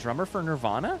 It's like the drummer for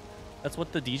Nirvana. That's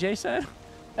what the DJ said.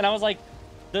 And I was like,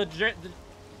 the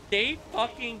Dave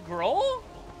fucking Grohl?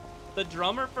 The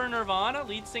drummer for Nirvana?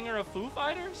 Lead singer of Foo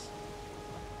Fighters?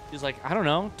 She's like, I don't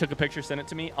know. Took a picture, sent it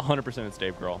to me. 100% it's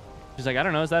Dave Grohl. She's like, I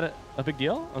don't know. Is that a big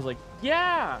deal? I was like,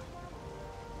 yeah.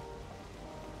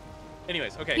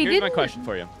 Anyways, okay, here's my question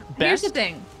for you. Here's the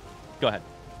thing. Go ahead.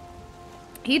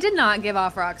 He did not give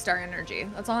off rock star energy.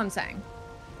 That's all I'm saying.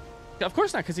 Of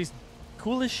course not, because he's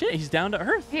cool as shit. He's down to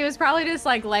earth. He was probably just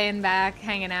like laying back,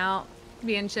 hanging out,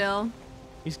 being chill.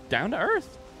 He's down to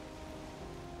earth.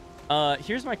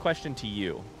 Here's my question to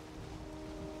you.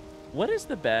 What is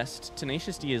the best?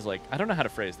 Tenacious D is like, I don't know how to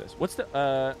phrase this. What's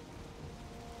the,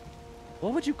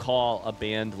 what would you call a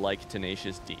band like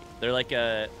Tenacious D? They're like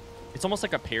it's almost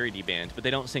like a parody band, but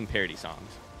they don't sing parody songs.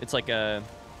 It's like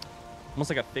almost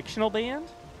like a fictional band.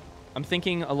 I'm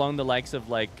thinking along the likes of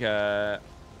like,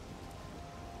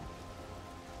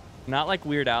 not like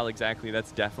Weird Al exactly.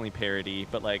 That's definitely parody,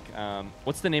 but like,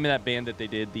 what's the name of that band that they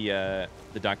did the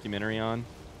documentary on?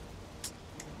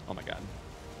 Oh my God.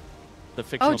 The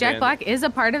fictional Jack band. Black is a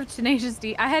part of Tenacious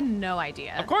D. I had no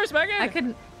idea. Of course,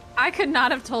 Megan. I could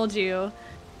not have told you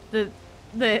that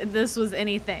this was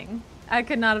anything. I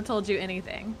could not have told you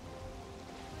anything.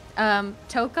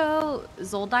 Toko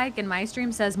Zoldike in my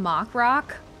stream says mock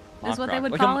rock is what they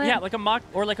would call it. Yeah, like a mock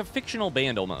or like a fictional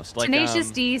band almost. Like,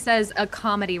 Tenacious D says a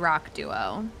comedy rock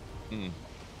duo.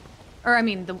 Or I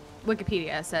mean, the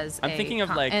Wikipedia says I'm thinking of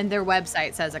like, and their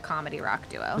website says a comedy rock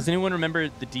duo. Does anyone remember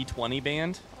the D20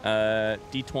 band?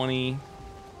 D20. Is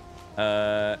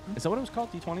that what it was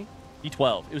called? D20?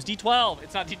 D12. It was D12.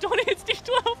 It's not D20. It's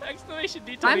D12! Exclamation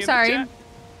D20. I'm sorry.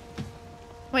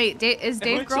 Wait, is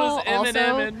Dave Grohl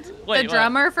also the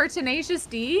drummer for Tenacious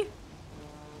D?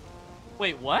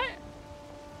 Wait, what?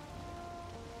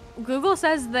 Google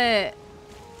says that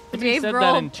Dave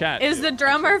Grohl is the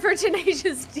drummer for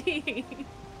Tenacious D.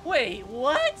 Wait,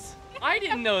 what? I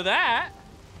didn't know that.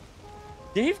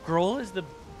 Dave Grohl is the...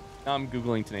 I'm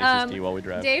Googling Tenacious D while we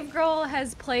drive. Dave Grohl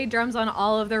has played drums on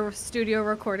all of their studio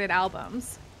recorded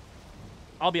albums.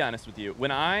 I'll be honest with you.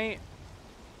 When I...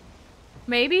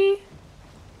 Maybe?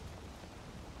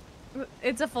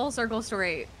 It's a full circle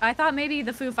story. I thought maybe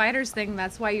the Foo Fighters thing,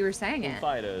 that's why you were saying it. Foo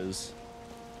Fighters.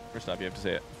 First off, you have to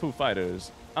say it. Foo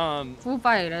Fighters. Foo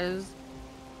Fighters.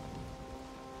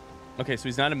 Okay, so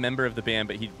he's not a member of the band,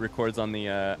 but he records on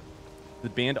the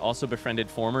band also befriended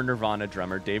former Nirvana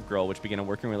drummer Dave Grohl, which began a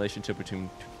working relationship between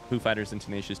Foo Fighters and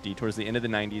Tenacious D. Towards the end of the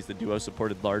 90s, the duo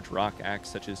supported large rock acts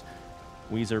such as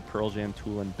Weezer, Pearl Jam,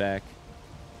 Tool, and Beck.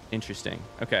 Interesting.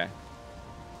 Okay.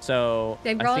 So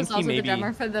Dave Grohl is also the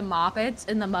drummer for the Muppets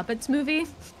in the Muppets movie.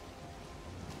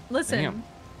 Listen. Damn.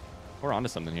 We're onto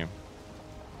something here.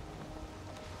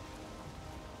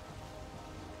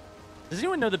 Does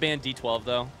anyone know the band D12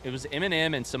 though? It was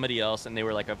Eminem and somebody else, and they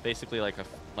were like basically like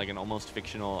an almost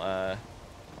fictional.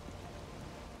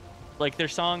 Like their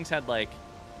songs had like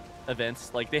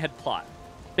events, like they had plot.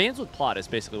 Bands with plot is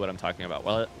basically what I'm talking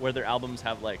about. Where their albums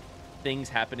have like things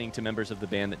happening to members of the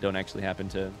band that don't actually happen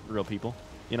to real people.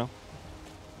 You know?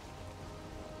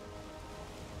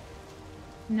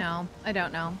 No, I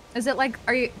don't know. Is it like,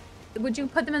 would you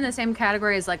put them in the same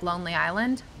category as like Lonely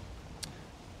Island?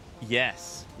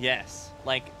 Yes.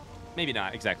 Like, maybe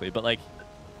not exactly, but like,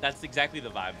 that's exactly the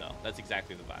vibe though. That's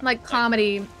exactly the vibe. Like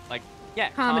comedy. Like,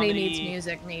 yeah. Comedy meets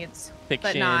music meets.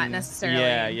 Fiction. But not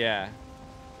necessarily. Yeah.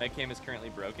 Webcam is currently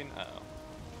broken. Uh-oh.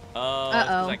 Oh, that's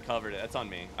because I covered it. That's on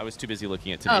me. I was too busy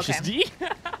looking at Tenacious D.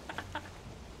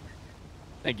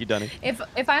 Thank you, Dunny.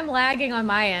 If I'm lagging on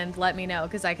my end, let me know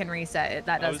because I can reset it.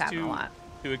 That does happen a lot.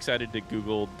 Too excited to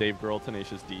Google Dave Grohl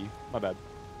Tenacious D. My bad.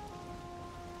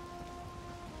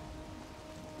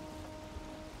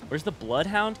 Where's the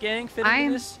Bloodhound Gang fit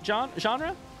into this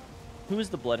genre? Who is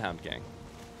the Bloodhound Gang?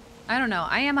 I don't know.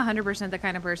 I am 100% the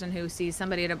kind of person who sees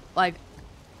somebody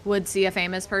would see a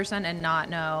famous person and not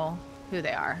know who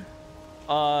they are.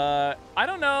 I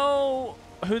don't know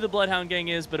who the Bloodhound Gang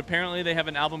is, but apparently they have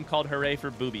an album called Hooray for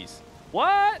Boobies.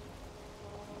 What?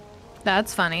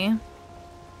 That's funny.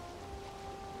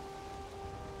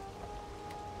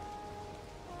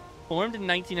 Formed in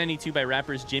 1992 by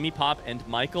rappers Jimmy Pop and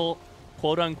Michael,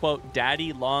 quote-unquote,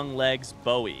 Daddy Long Legs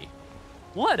Bowie.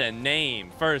 What a name,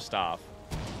 first off.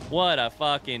 What a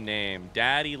fucking name.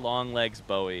 Daddy Long Legs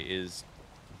Bowie is...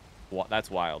 That's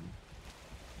wild.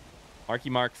 Marky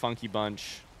Mark, Funky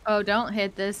Bunch. Oh, don't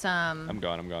hit this, I'm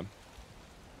going.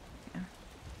 Yeah.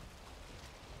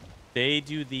 They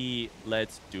do the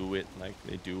Let's Do It like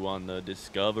they do on the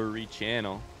Discovery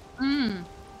Channel.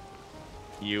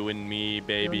 You and me,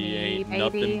 baby, ain't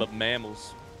nothing but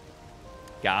mammals.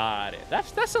 Got it.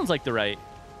 That sounds like the right,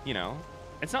 you know.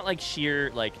 It's not like sheer,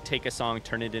 like, take a song,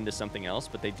 turn it into something else,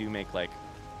 but they do make, like,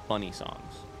 funny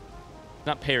songs. It's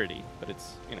not parody, but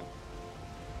it's, you know.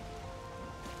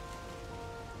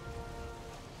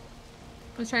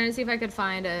 I was trying to see if I could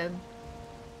find a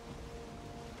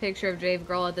picture of Dave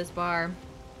Grohl at this bar.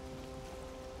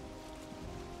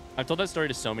 I've told that story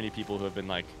to so many people who have been,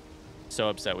 like, so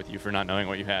upset with you for not knowing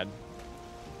what you had.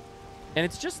 And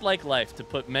it's just like life to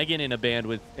put Megan in a band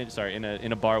with, sorry, in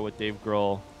a bar with Dave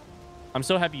Grohl. I'm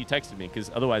so happy you texted me because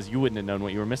otherwise you wouldn't have known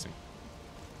what you were missing.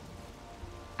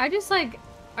 I just like,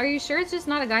 are you sure it's just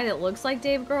not a guy that looks like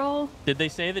Dave Grohl? Did they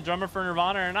say the drummer for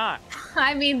Nirvana or not?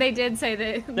 I mean, they did say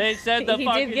that. They said the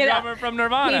fucking drummer from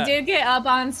Nirvana. He did get up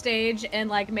on stage and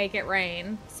like make it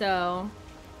rain. So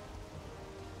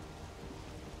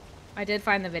I did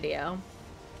find the video.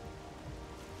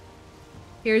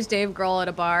 Here's Dave Grohl at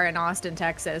a bar in Austin,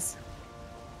 Texas.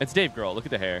 It's Dave Grohl. Look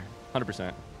at the hair.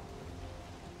 100%.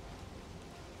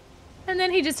 And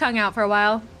then he just hung out for a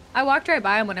while. I walked right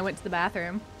by him when I went to the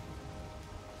bathroom.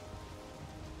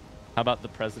 How about the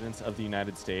Presidents of the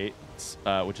United States,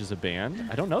 which is a band?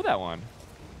 I don't know that one.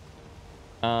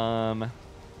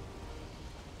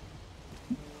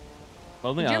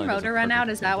 Did your motor run out?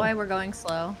 Is that why we're going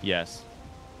slow? Yes.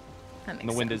 That makes And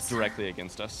the wind sense. is directly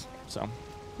against us, so.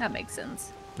 That makes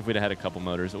sense. If we'd have had a couple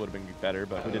motors, it would have been better,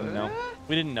 but we didn't know.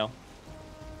 We didn't know.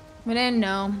 We didn't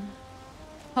know.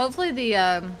 Hopefully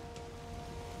the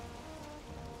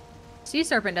sea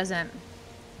serpent doesn't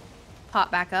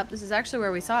pop back up. This is actually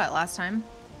where we saw it last time.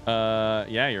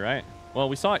 Yeah, you're right. Well,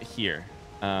 we saw it here,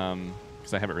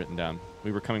 because I have it written down.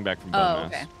 We were coming back from Bone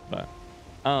Mass, okay. but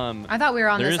I thought we were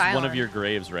on this island. There is one of your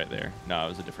graves right there. No, it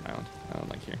was a different island. I don't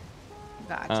like here.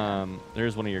 Gotcha.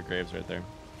 There's one of your graves right there.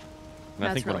 And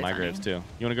I think That's one of my really graves too.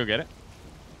 You want to go get it?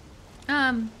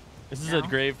 This is no. a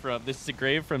grave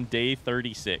from day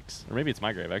 36, or maybe it's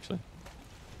my grave actually.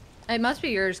 It must be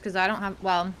yours because I don't have.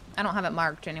 Well, I don't have it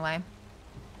marked anyway.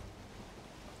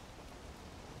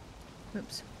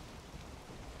 Oops.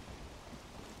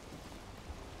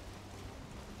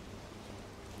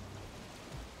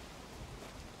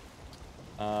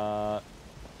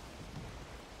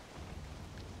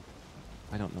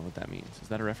 I don't know what that means. Is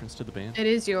that a reference to the band? It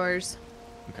is yours.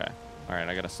 Okay. All right,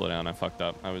 I gotta slow down. I fucked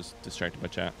up. I was distracted by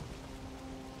chat.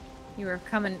 You were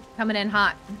coming in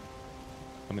hot.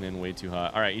 Coming in way too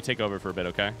hot. All right, you take over for a bit,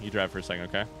 okay? You drive for a second,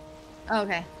 okay?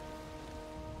 Okay.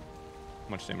 How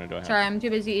much stamina do I have? Sorry, I'm too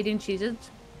busy eating Cheez-Its.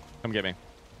 Come get me.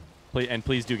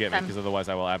 Please do get me, because otherwise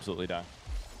I will absolutely die.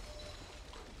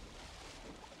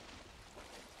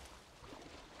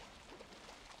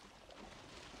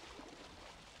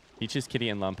 Peaches, Kitty,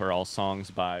 and Lump are all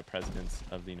songs by presidents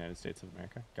of the United States of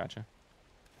America. Gotcha.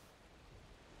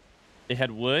 It had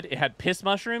wood. It had piss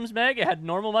mushrooms, Meg. It had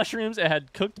normal mushrooms. It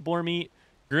had cooked boar meat,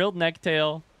 grilled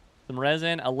necktail, some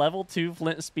resin, a level 2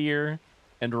 flint spear,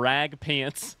 and rag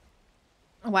pants.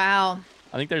 Wow.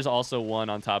 I think there's also one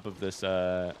on top of this.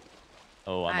 Oh,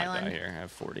 I might die here. I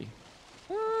have 40.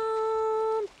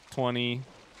 20.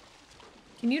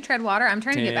 Can you tread water? I'm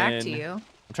trying 10. to get back to you.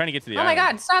 I'm trying to get to the Oh my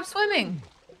island. god, stop swimming.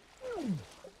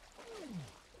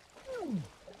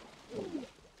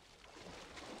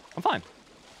 I'm fine.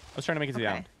 I was trying to make it to the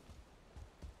island.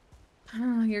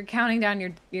 You're counting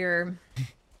down your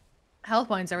health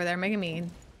points over there, making me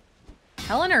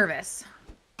hella nervous.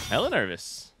 Hella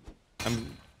nervous.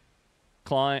 I'm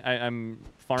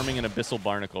farming an abyssal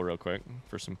barnacle real quick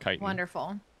for some chitin.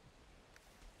 Wonderful.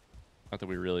 Not that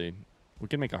we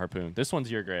can make a harpoon. This one's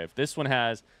your grave. This one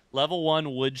has level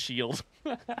 1 wood shield.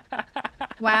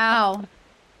 Wow.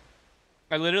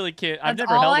 I literally can't. I've That's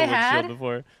never held all a I wood had? shield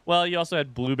before. Well, you also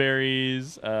had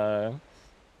blueberries. I'll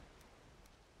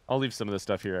leave some of this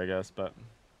stuff here, I guess, but.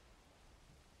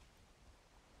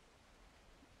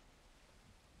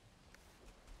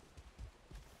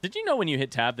 Did you know when you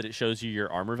hit tab that it shows you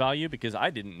your armor value? Because I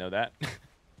didn't know that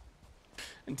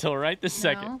until right this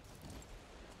second.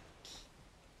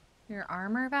 Your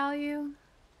armor value?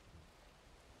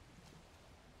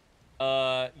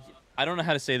 I don't know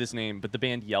how to say this name, but the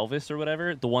band Yelvis or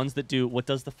whatever, the ones that do What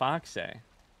Does the Fox Say?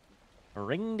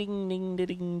 Ring ding ding ding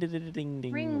ding ding ding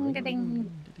ding. Ring ding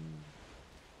ding.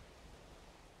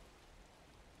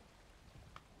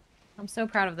 I'm so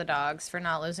proud of the dogs for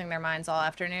not losing their minds all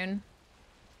afternoon.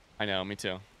 I know, me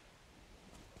too.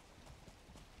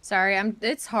 Sorry,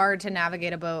 it's hard to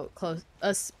navigate a boat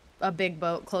a big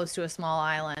boat close to a small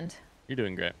island. You're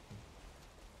doing great.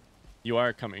 You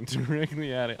are coming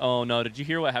directly at it. Oh no, did you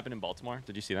hear what happened in Baltimore?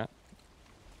 Did you see that?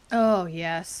 Oh,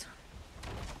 yes.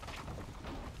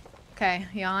 Okay,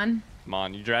 you on? Come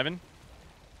on, you driving?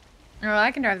 Or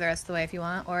I can drive the rest of the way if you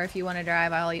want, or if you want to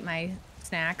drive, I'll eat my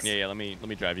snacks. Yeah, let me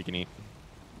drive, you can eat.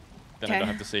 Then I Okay. don't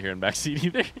have to sit here in the back seat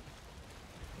either.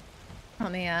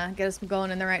 Let me get us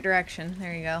going in the right direction.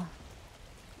 There you go.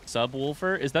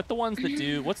 Subwoofer? Is that the ones that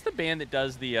do what's the band that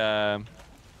does the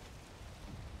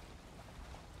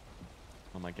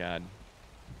Oh my god.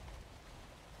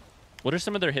 What are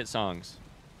some of their hit songs?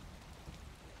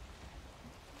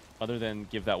 Other than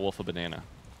Give That Wolf a Banana.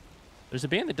 There's a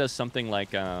band that does something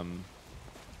like what's it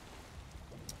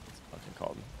fucking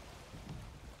called?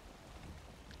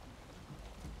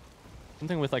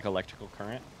 Something with like electrical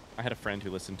current. I had a friend who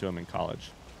listened to him in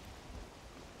college.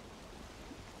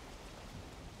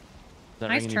 Does that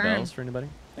Nice ring any turn. bells for anybody?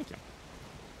 Thank you.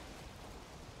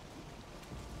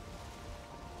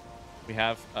 We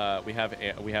have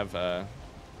the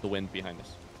wind behind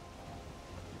us.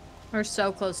 We're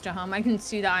so close to home. I can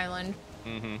see the island.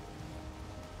 Mm-hmm.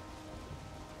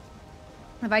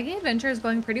 The Viking adventure is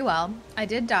going pretty well. I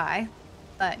did die,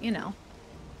 but you know.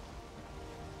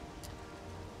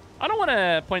 I don't want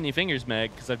to point any fingers,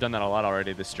 Meg, because I've done that a lot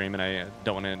already this stream, and I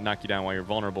don't want to knock you down while you're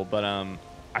vulnerable. But I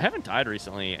haven't died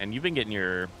recently, and you've been getting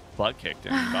your butt kicked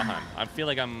in Valheim. I feel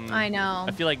like I know.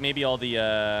 I feel like maybe all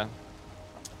the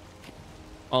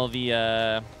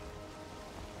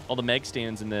Meg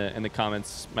stands in the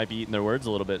comments might be eating their words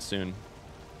a little bit soon.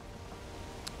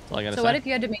 That's all I gotta say. So what if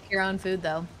you had to make your own food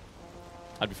though?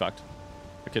 I'd be fucked.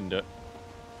 I couldn't do it.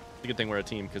 It's a good thing we're a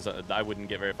team, because I wouldn't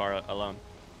get very far alone.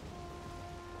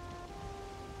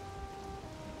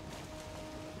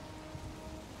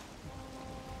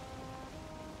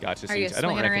 Gotcha. Are you I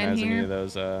don't swinging her in recognize any here? of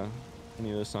those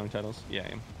song titles. Yeah,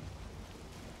 I am.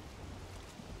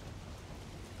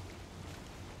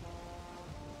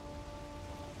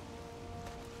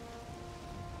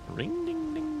 Ring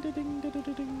ding ding ding ding ding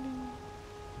ding ding.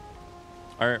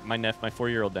 My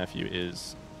 4-year-old nephew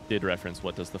did reference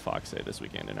 "What Does the Fox Say" this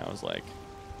weekend, and I was like,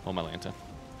 "Oh my Lanta."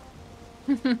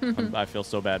 I feel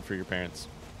so bad for your parents.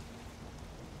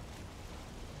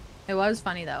 It was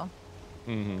funny though.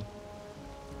 Mm-hmm.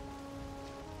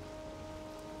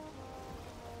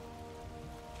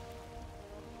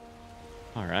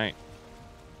 All right.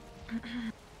 I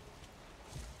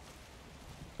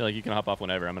feel like you can hop off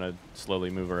whenever. I'm gonna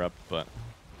slowly move her up, but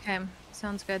Okay,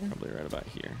 sounds good. probably right about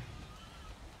here.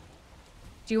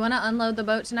 Do you want to unload the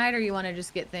boat tonight, or you want to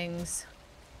just get things,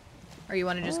 or you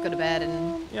want to just go to bed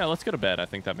and? Yeah, let's go to bed. I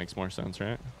think that makes more sense,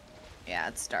 right? Yeah,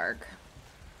 it's dark.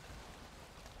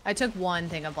 I took one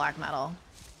thing of black metal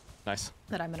Nice.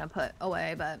 that I'm gonna put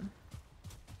away, but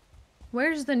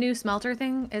where's the new smelter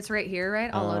thing? It's right here, right?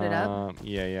 I'll load it up.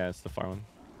 Yeah, it's the far one.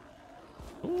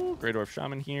 Ooh, Great Dwarf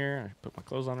Shaman here. I put my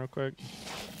clothes on real quick.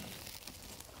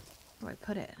 Where do I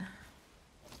put it?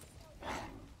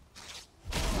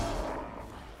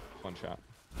 One shot.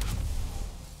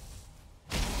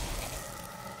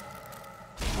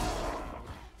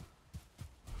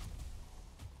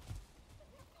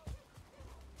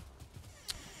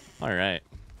 All right.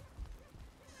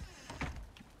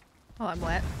 Oh, I'm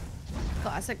wet.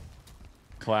 Classic.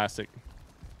 Classic.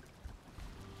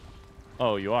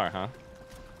 Oh, you are, huh?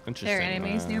 Interesting. There are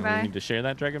enemies nearby? We need to share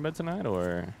that dragon bed tonight,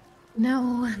 or?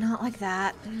 No, not like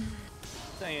that.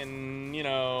 Saying, you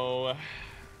know.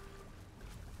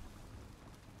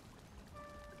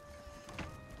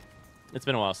 It's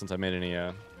been a while since I made any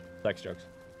sex jokes.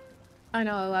 I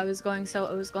know. It was going so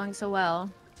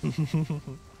well. It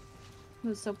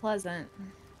was so pleasant.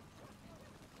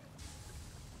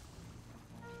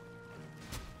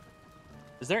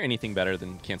 Is there anything better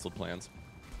than canceled plans?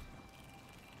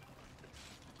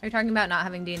 Are you talking about not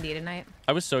having D&D tonight?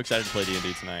 I was so excited to play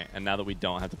D&D tonight, and now that we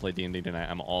don't have to play D&D tonight,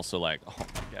 I'm also like, oh my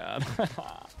god.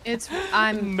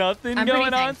 I'm nothing pretty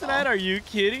going on thankful. tonight? Are you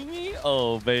kidding me?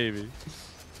 Oh baby.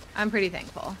 I'm pretty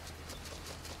thankful.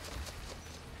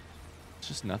 It's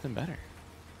just nothing better.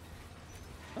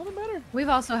 Nothing better. We've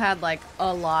also had like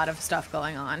a lot of stuff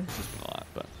going on. It's been a lot,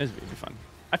 but it's gonna be fun.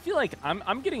 I feel like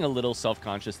I'm getting a little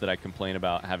self-conscious that I complain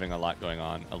about having a lot going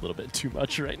on a little bit too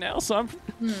much right now. So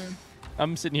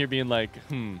I'm sitting here being like,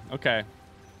 okay,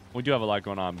 we do have a lot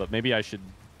going on, but maybe I should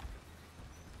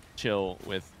chill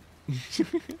with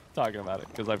talking about it,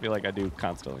 because I feel like I do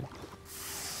constantly.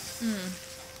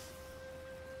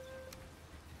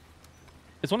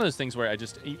 It's one of those things where I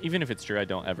just, even if it's true, I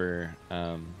don't ever,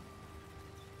 I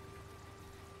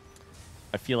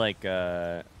feel like,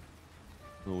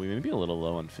 we may be a little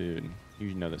low on food.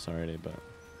 You know this already, but.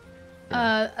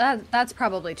 That's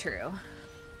probably true.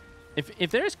 If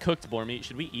there's cooked boar meat,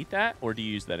 should we eat that, or do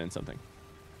you use that in something?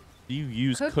 Do you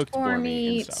use cooked boar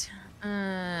meat in stuff?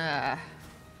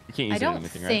 You can't use it in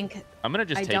anything, right? I'm gonna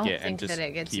just take it and just that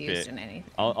it gets keep used it. in anything.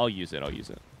 I'll use it. I'll use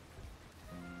it.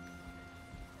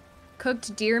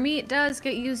 Cooked deer meat does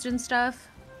get used in stuff.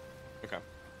 Okay.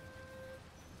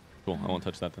 Cool. I won't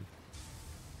touch that then.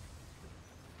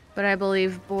 But I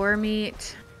believe boar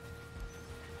meat.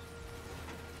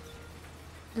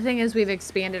 The thing is, we've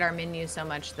expanded our menu so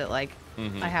much that like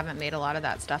I haven't made a lot of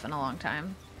that stuff in a long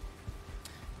time.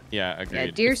 Yeah, agreed.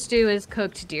 Yeah, deer stew is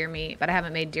cooked deer meat, but I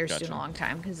haven't made deer stew in Gotcha. a long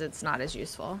time because it's not as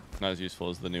useful. Not as useful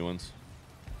as the new ones.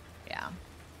 Yeah.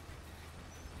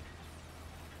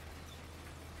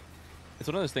 It's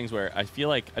one of those things where I feel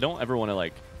like I don't ever want to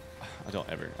like,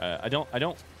 I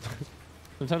don't.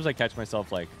 Sometimes I catch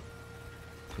myself like,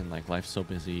 in like life's so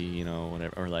busy, you know,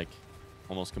 whatever, or like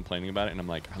almost complaining about it, and I'm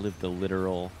like, I live the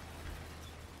literal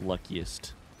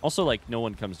luckiest. Also, like, no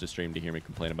one comes to stream to hear me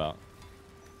complain about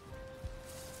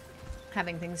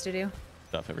Having things to do.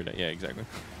 stuff every day. Yeah, exactly.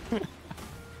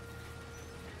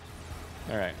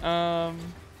 All right.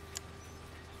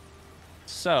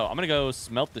 So I'm gonna go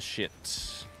smelt the shit.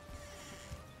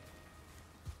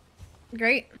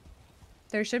 Great.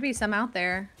 There should be some out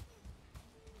there.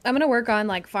 I'm gonna work on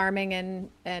like farming and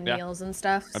Yeah, meals and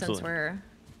stuff since absolutely. we're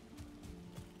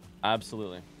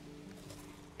Absolutely.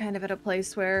 kind of at a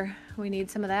place where we need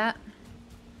some of that.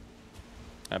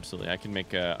 Absolutely. I can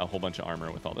make a whole bunch of armor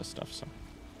with all this stuff. So,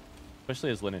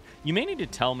 especially as linen. You may need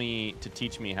to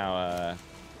teach me how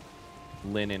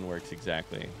linen works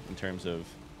exactly in terms of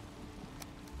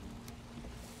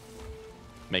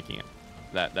making it.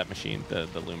 That machine, the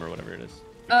loom or whatever it is.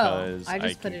 Because I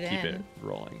just put can it keep in. it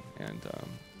rolling. And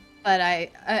But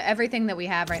everything that we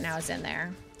have right now is in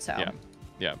there. So yeah.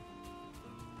 Yeah.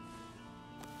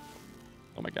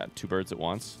 Oh my god, 2 birds at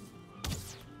once.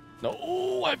 No,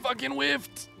 oh, I fucking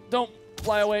whiffed. Don't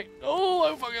fly away. Oh,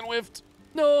 I fucking whiffed.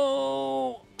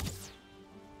 No.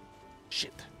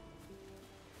 Shit.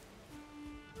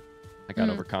 I got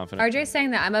overconfident. RJ's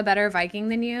saying that I'm a better Viking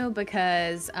than you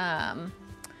because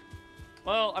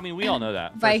Well, I mean, we all know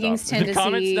that. Vikings tend the to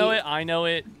comments see- know it. I know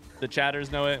it. The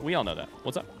chatters know it. We all know that.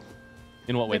 What's up?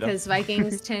 In what way, because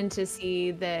Vikings tend to see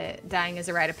that dying is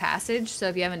a rite of passage. So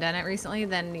if you haven't done it recently,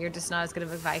 then you're just not as good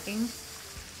of a Viking.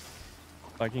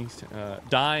 though? Vikings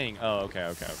dying. Oh,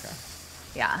 okay.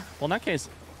 Yeah. Well, in that case,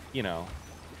 you know,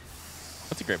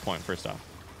 that's a great point, first off.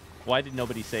 Why did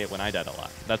nobody say it when I died a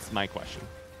lot? That's my question.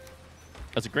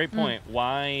 That's a great point.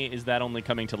 Why is that only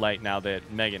coming to light now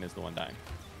that Megan is the one dying?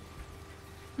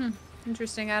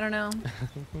 Interesting. I don't know.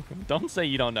 Don't say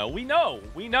you don't know. We know.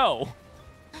 We know.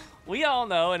 We all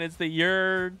know, and it's that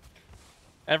you're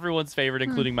everyone's favorite,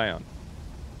 including my own.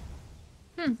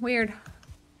 Weird.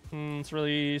 It's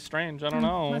really strange. I don't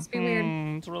know. Must be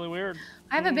weird. It's really weird.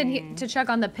 I haven't been to check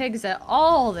on the pigs at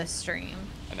all this stream.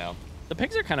 I know. The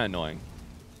pigs are kind of annoying.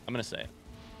 I'm going to say it.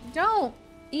 Don't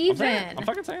I'm saying it. even. I'm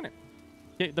fucking saying it.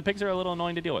 Yeah, the pigs are a little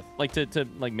annoying to deal with. Like, to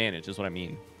like, manage is what I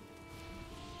mean.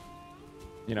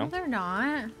 You know? No, they're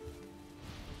not.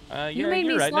 Yeah, You made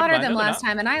you're me right. Never slaughter mind. them No, they're last not.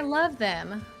 time, and I love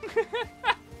them.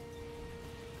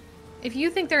 If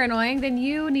you think they're annoying, then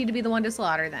you need to be the one to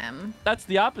slaughter them. That's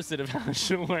the opposite of how it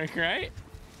should work, right?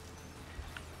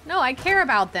 No, I care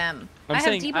about them. I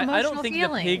have deep emotional I don't think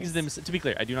feelings. the pigs themselves, to be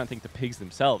clear, I do not think the pigs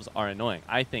themselves are annoying.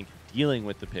 I think dealing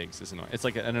with the pigs is annoying. It's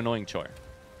like an annoying chore.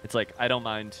 It's like, I don't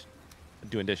mind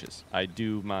doing dishes. I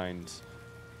do mind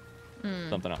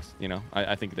something else, you know?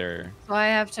 I think they're... So I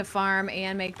have to farm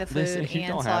and make the food Listen, you and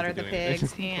don't have slaughter to the do anything.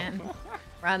 pigs and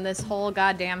run this whole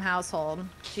goddamn household.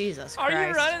 Jesus Christ. Are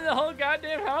you running the whole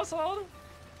goddamn household?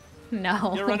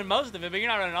 No. You're running most of it, but you're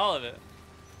not running all of it.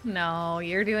 No,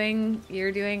 you're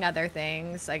doing other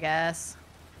things, I guess.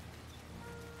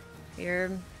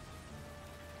 You're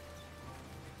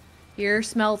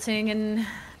smelting and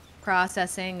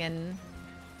processing and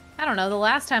I don't know. The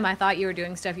last time I thought you were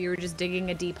doing stuff, you were just digging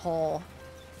a deep hole.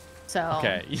 So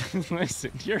Okay,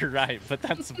 listen, you're right, but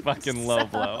that's a fucking low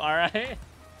blow, all right?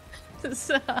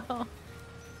 So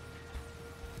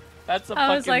That's a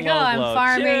I was fucking like, low oh, I'm blow.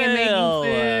 farming and making Chill. food,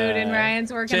 and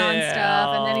Ryan's working on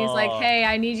stuff, and then he's like, hey,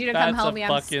 I need you to come That's help a me. I'm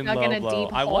fucking stuck low in a blow.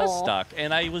 deep hole. I was stuck,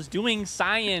 and I was doing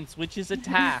science, which is a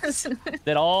task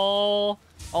that all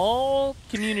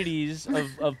communities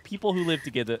of people who live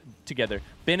together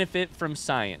benefit from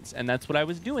science, and that's what I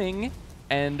was doing.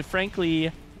 And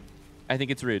frankly, I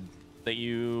think it's rude that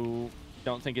you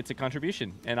don't think it's a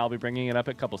contribution, and I'll be bringing it up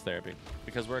at couples therapy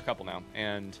because we're a couple now,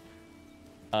 and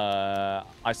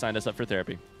I signed us up for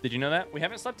therapy. Did you know that? We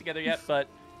haven't slept together yet, but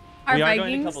Our we are going to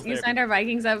Vikings, couples you therapy. signed our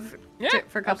Vikings up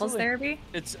for couples absolutely. therapy?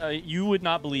 It's you would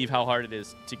not believe how hard it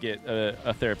is to get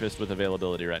a therapist with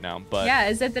availability right now, but Yeah,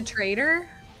 is it the trader?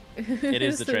 it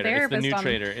is Who's the trader. It's the therapist new on-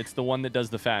 trader. It's the one that does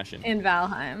the fashion. In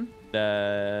Valheim.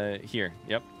 Here,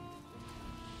 yep.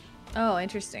 Oh,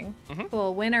 interesting. Mhm.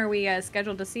 Cool. When are we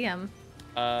scheduled to see him?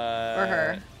 Or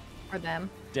her? Or them?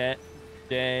 Day.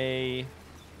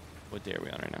 What day are we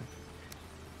on right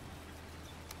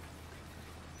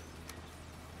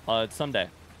now? It's someday.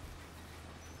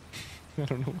 I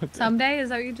don't know what day. Someday? Is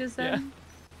that what you just Yeah. said?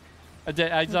 A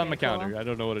day. It's on my Okay, cool. calendar. I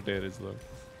don't know what a day it is though.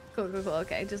 Cool.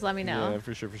 Okay, just let me know. Yeah,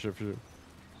 for sure.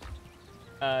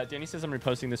 Danny says I'm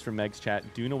reposting this from Meg's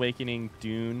chat. Dune Awakening,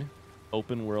 Dune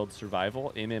Open world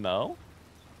survival MMO.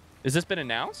 Has this been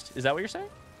announced? Is that what you're saying?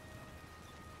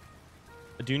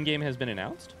 A Dune game has been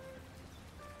announced?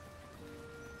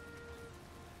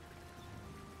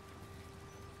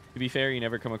 To be fair, you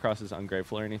never come across as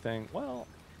ungrateful or anything. Well,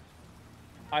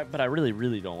 but I really,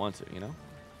 really don't want to, you know?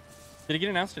 Did it get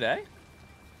announced today?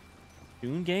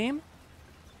 Dune game?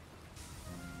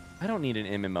 I don't need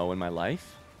an MMO in my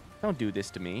life. Don't do this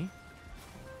to me.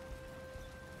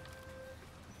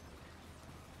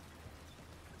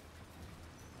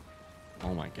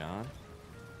 Oh my god.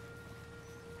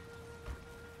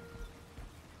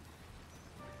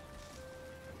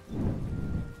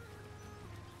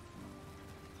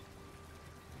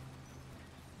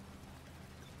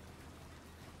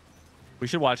 We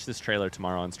should watch this trailer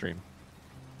tomorrow on stream.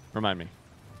 Remind me.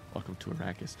 Welcome to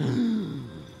Arrakis.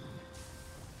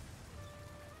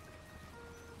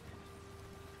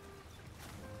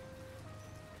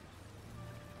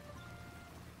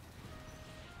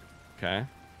 Okay.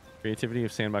 Creativity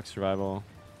of sandbox survival.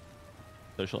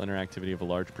 Social interactivity of a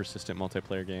large, persistent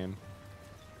multiplayer game.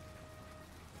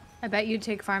 I bet you'd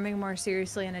take farming more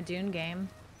seriously in a Dune game.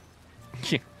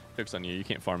 Yeah, joke's on you. You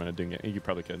can't farm in a Dune game. You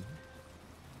probably could.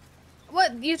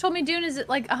 What? You told me Dune is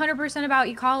like 100% about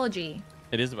ecology.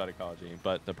 It is about ecology,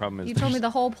 but the problem is... You told me the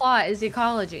whole plot is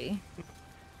ecology.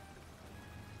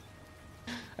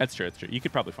 That's true, that's true. You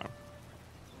could probably farm.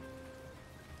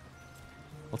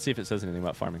 Let's see if it says anything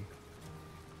about farming.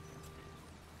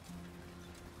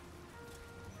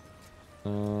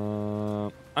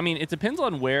 I mean, it depends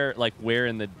on where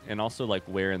in the, and also like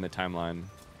where in the timeline.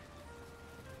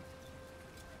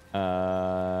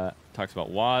 Talks about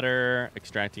water,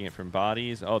 extracting it from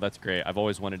bodies. Oh, that's great. I've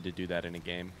always wanted to do that in a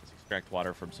game. Let's extract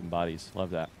water from some bodies. Love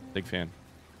that. Big fan.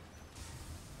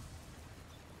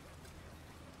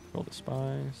 Roll the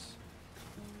spies.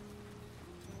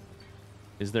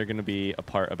 Is there going to be a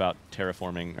part about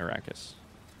terraforming Arrakis?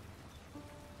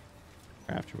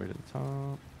 Craft your way to the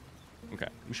top. Okay,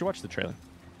 we should watch the trailer.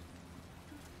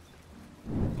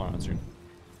 Come on stream.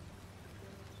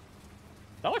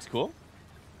 That looks cool.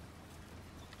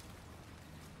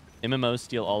 MMOs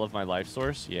steal all of my life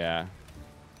source? Yeah.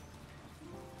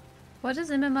 What does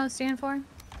MMO stand for?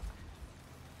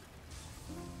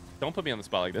 Don't put me on the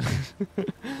spot like this.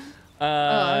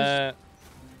 I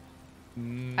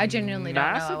genuinely don't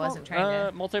know. I wasn't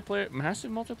trying to.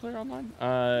 Massive multiplayer online?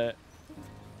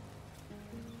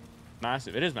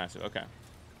 Massive. It is massive. Okay.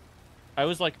 I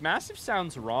was like, massive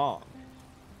sounds wrong.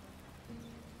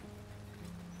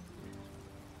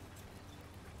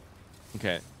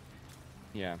 Okay.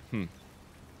 Yeah.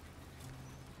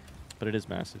 But it is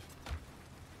massive.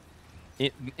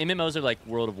 MMOs are like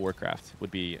World of Warcraft would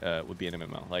be an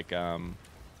MMO. Like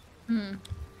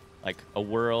like a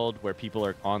world where people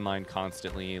are online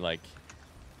constantly, like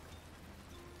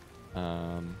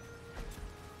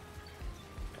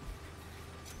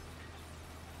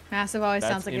Massive always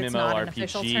sounds like it's not an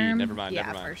official term. Never mind. Yeah,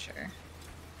 never mind. for sure.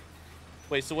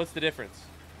 Wait, so what's the difference?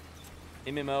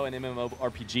 MMO and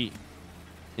MMORPG.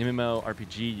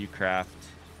 MMORPG, you craft.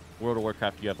 World of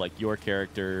Warcraft, you have like your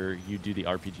character, you do the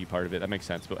RPG part of it. That makes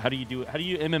sense. But how do you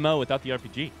MMO without the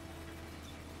RPG?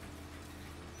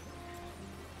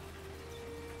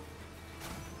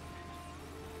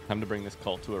 Time to bring this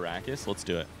cult to Arrakis. Let's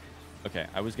do it. Okay,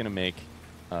 I was gonna make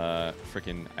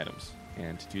freaking items,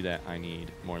 and to do that I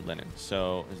need more linen.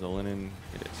 So is the linen?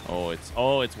 It is.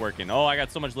 Oh, it's working. Oh, I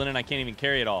got so much linen I can't even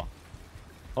carry it all.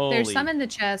 Holy. There's some in the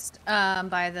chest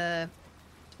by the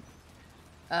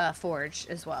forge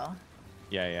as well.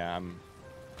 Yeah.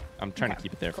 I'm trying to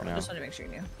keep it there for now. Just wanted to make sure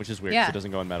you knew. Which is weird because it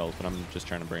doesn't go in metals, but I'm just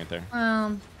trying to bring it there.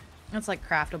 It's like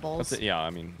craftables. That's it. Yeah, I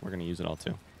mean, we're gonna use it all too.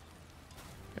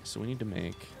 Okay, so we need to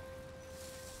make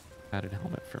padded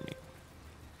helmet for me.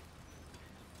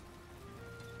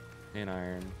 And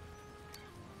iron.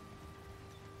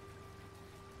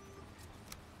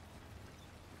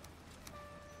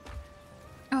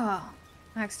 Oh,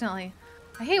 accidentally.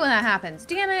 I hate when that happens.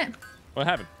 Damn it. What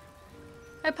happened?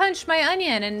 I punched my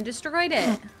onion and destroyed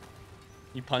it.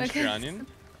 You punched your onion?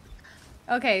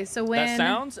 Okay, so when... That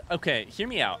sounds... Okay, hear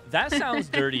me out. That sounds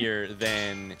dirtier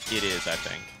than it is, I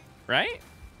think. Right?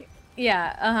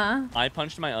 Yeah, uh-huh. I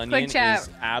punched my onion. Quick chat. Is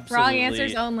absolutely... Wrong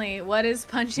answers only. What is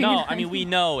punching an No, onion? I mean, we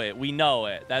know it. We know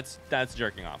it. That's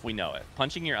jerking off. We know it.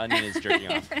 Punching your onion is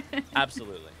jerking off.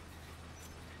 Absolutely.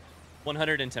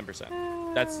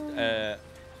 110%. That's...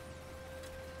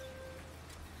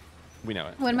 We know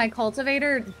it. When my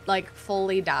cultivator, like,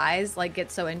 fully dies, like,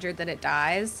 gets so injured that it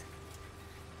dies,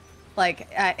 like,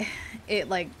 I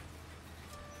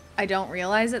don't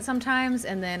realize it sometimes,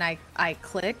 and then I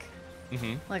click.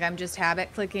 Mm-hmm. Like, I'm just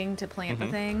habit clicking to plant the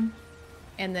thing.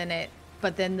 and then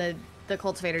but then the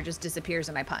cultivator just disappears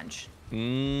and I punch.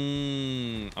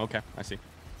 Okay, I see.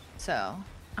 So,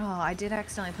 oh, I did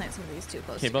accidentally plant some of these too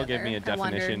close K-Bell together. gave me a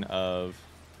definition of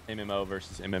MMO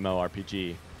versus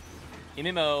MMORPG.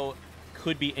 MMO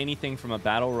could be anything from a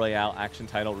battle royale, action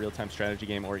title, real-time strategy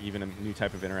game, or even a new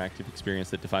type of interactive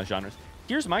experience that defies genres.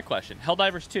 Here's my question.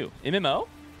 Helldivers 2, MMO?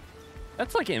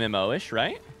 That's like MMO-ish,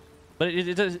 right? But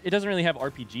it doesn't really have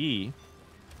RPG,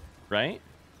 right?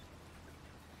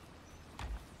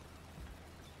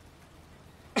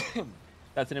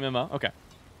 That's an MMO? Okay.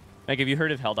 Meg, have you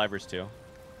heard of Helldivers 2?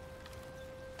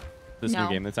 This new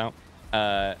game that's out?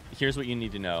 Here's what you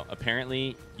need to know.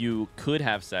 Apparently, you could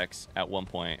have sex at one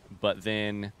point, but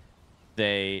then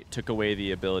they took away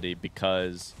the ability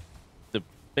because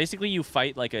basically you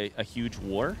fight like a huge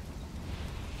war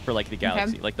for like the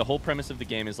galaxy. Okay. Like the whole premise of the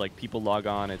game is like people log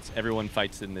on, everyone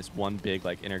fights in this one big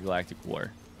like intergalactic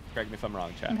war. Correct me if I'm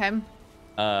wrong, chat. Okay.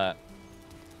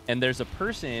 And there's a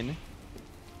person,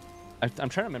 I'm trying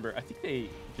to remember, I think they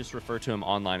just refer to him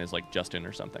online as like Justin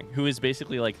or something, who is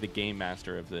basically like the game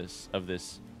master of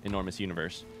this enormous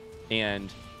universe.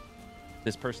 And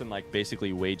this person like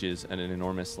basically wages an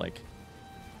enormous like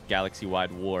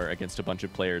galaxy-wide war against a bunch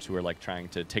of players who are like trying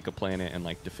to take a planet and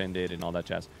like defend it and all that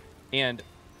jazz. And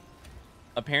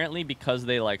apparently because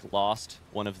they like lost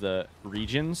one of the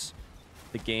regions,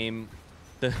 the game,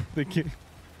 the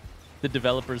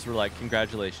developers were like,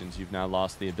 congratulations, you've now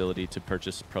lost the ability to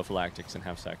purchase prophylactics and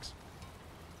have sex.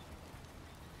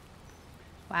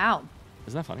 Wow.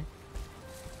 Isn't that funny?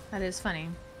 That is funny.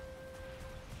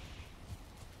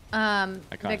 Iconic.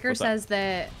 Vicar What's says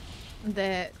that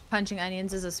punching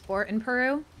onions is a sport in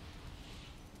Peru,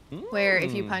 where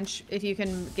if you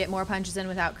can get more punches in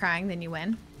without crying, then you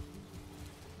win.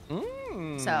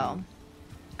 So,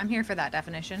 I'm here for that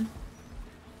definition.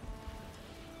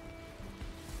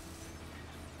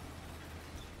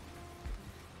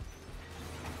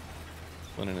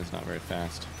 Lennon is not very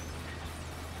fast.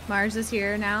 Mars is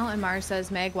here now, and Mars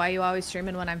says, Meg, why you always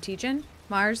streaming when I'm teaching?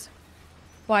 Mars,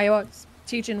 why you always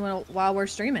teaching while we're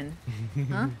streaming?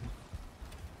 Huh?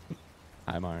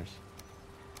 Hi, Mars.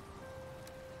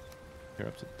 You're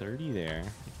up to 30 there,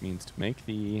 which means to make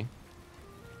the...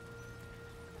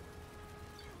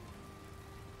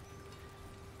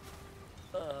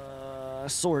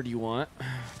 sword you want.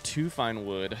 2 fine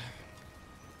wood.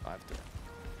 5 to...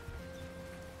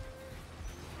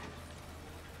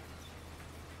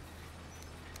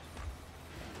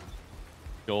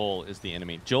 Joel is the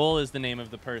enemy. Joel is the name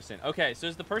of the person. Okay, so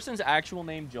is the person's actual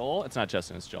name Joel? It's not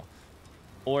Justin, it's Joel.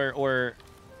 Or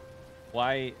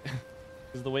why?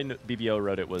 Because the way BBO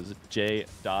wrote it was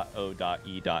J.O.E.L.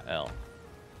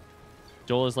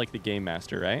 Joel is like the game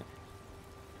master, right?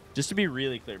 Just to be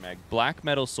really clear, Meg, black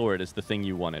metal sword is the thing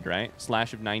you wanted, right?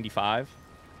 Slash of 95?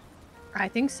 I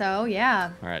think so,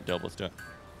 yeah. All right, dope, let's do it.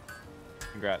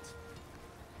 Congrats.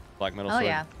 Black metal Oh, sword.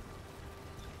 yeah.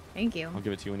 Thank you. I'll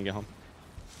give it to you when you get home.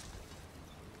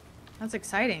 That's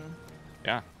exciting.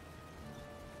 Yeah.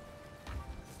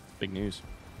 Big news.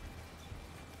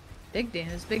 Big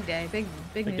news, big day, big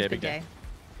news, big day.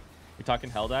 We talking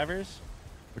Helldivers?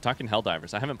 We're talking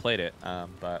Helldivers. I haven't played it,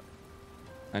 but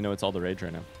I know it's all the rage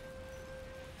right now.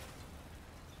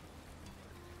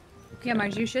 Okay. Yeah,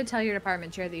 Mars, you should tell your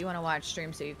department chair that you want to watch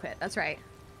stream so you quit. That's right.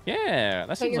 Yeah,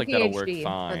 that seems like that'll work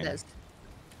fine. For this.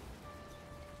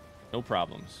 No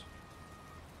problems.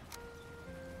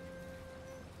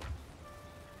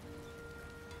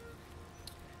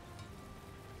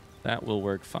 That will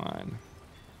work fine.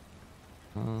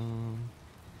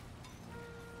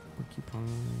 Porcupine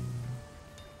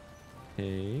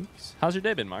takes. How's your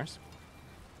day been, Mars?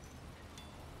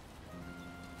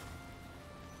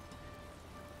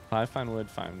 5 fine wood,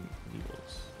 5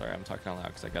 needles. Sorry, I'm talking out loud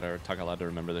because I gotta talk out loud to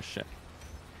remember this shit.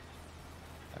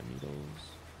 5 needles.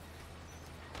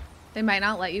 They might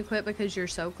not let you quit because you're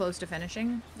so close to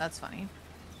finishing. That's funny.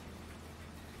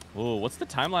 Whoa, what's the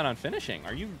timeline on finishing?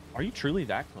 Are you truly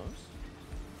that close?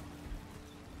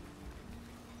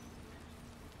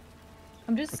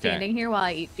 I'm just standing here while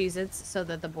I eat Cheez-Its so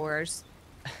that the boars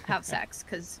have sex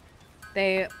because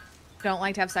they don't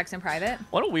like to have sex in private.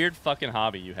 What a weird fucking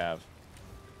hobby you have.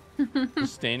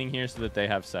 Just standing here so that they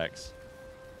have sex.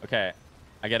 Okay,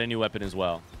 I got a new weapon as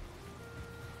well.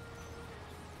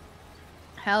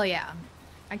 Hell yeah.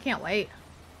 I can't wait.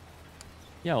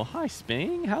 Yo, hi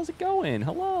Sping. How's it going?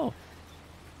 Hello.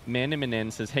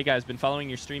 Maniminen says, hey guys, been following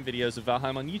your stream videos of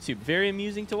Valheim on YouTube. Very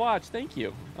amusing to watch. Thank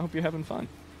you. I hope you're having fun.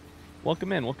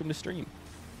 Welcome in. Welcome to stream.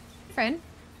 Friend.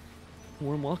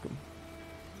 Warm welcome.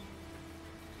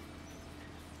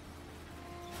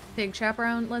 Pig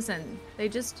chaperone, listen, they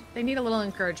need a little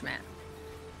encouragement.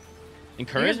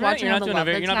 Encouragement? You're not doing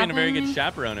you're not being a very good happening?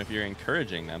 chaperone if you're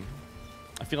encouraging them.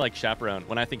 I feel like chaperone.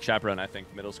 When I think chaperone, I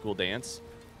think middle school dance,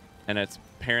 and it's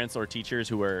parents or teachers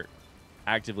who are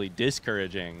actively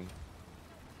discouraging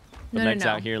the Megs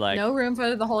out here. Like, no room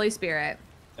for the Holy Spirit.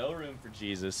 no room for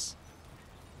Jesus.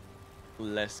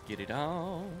 Let's get it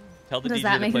on. Tell the Does DJ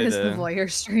that to make play this the the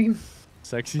voyeur stream?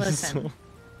 sexy Listen. song.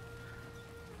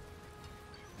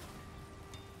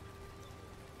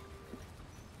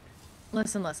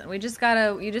 Listen. You just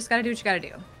gotta do what you gotta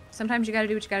do. Sometimes you gotta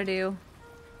do what you gotta do.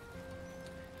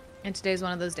 And today's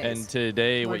one of those days. And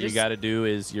today, We're what you just- got to do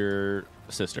is your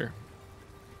sister.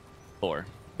 Or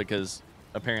because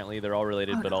apparently they're all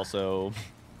related, but God. also.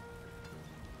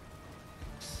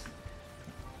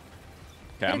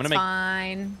 Okay, I'm It's gonna make.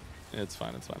 fine. It's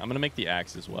fine. It's fine. I'm gonna make the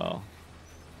axe as well.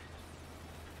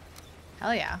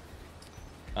 Hell yeah.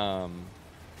 Then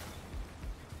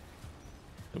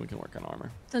we can work on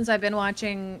armor. Since I've been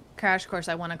watching Crash Course,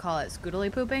 I want to call it scootily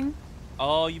pooping.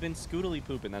 Oh, you've been scootily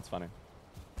pooping. That's funny.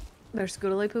 They're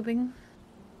scootily pooping.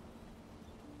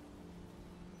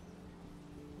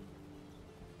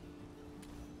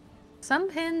 Some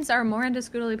pins are more into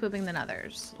scootily pooping than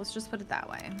others. Let's just put it that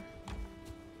way.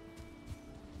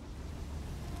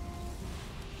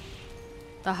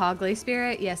 The Hogley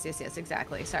spirit? Yes,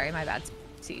 exactly. Sorry, my bad,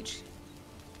 Siege.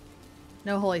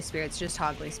 No holy spirits, just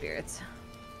Hogley spirits.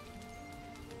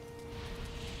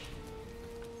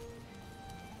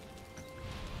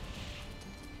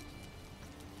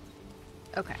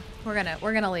 Okay, we're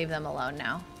gonna leave them alone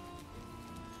now.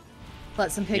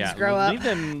 Let some pigs grow up. Leave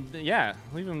them. Yeah,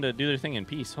 leave them to do their thing in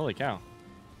peace. Holy cow.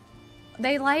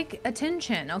 They like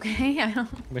attention, okay? I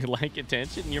don't. They like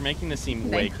attention. You're making this seem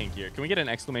way kinkier. Can we get an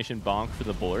exclamation bonk for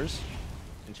the boars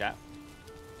in chat?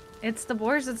 It's the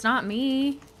boars. It's not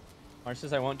me. Mars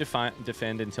says I won't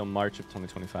defend until March of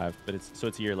 2025, but it's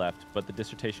a year left. But the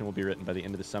dissertation will be written by the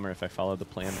end of the summer if I follow the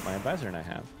plan that my advisor and I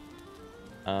have.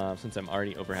 Since I'm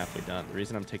already over halfway done, the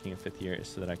reason I'm taking a 5th year is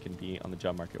so that I can be on the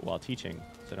job market while teaching,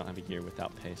 so I don't have a year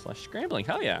without pay / scrambling.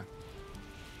 Hell yeah.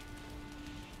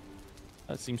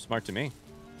 That seems smart to me.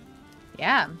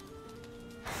 Yeah.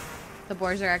 The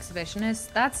boars are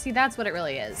exhibitionists. That's what it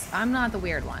really is. I'm not the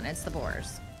weird one. It's the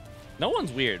boars. No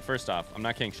one's weird. First off, I'm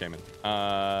not king shaming.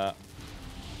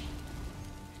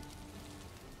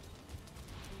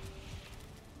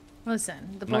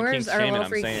 Listen, the I'm not king boars are a shaming. little I'm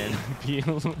freaky.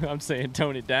 saying, I'm saying,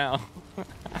 tone it down.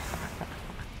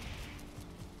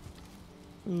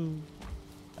 All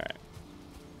right.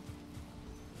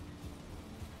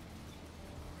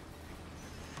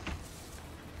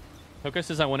 Coco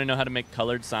says, I want to know how to make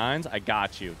colored signs. I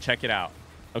got you. Check it out.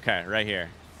 Okay, right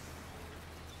here.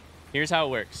 Here's how it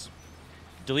works.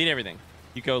 Delete everything.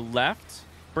 You go left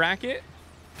bracket,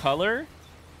 color,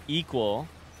 equal,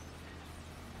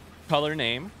 color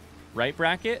name, right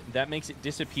bracket. That makes it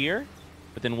disappear,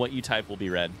 but then what you type will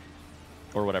be red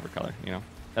or whatever color, you know.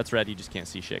 That's red. You just can't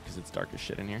see shit because it's dark as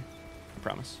shit in here. I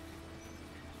promise.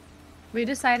 We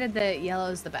decided that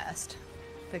yellow's the best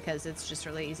because it's just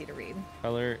really easy to read.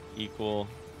 Color equal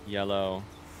yellow.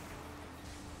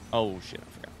 Oh shit, I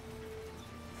forgot.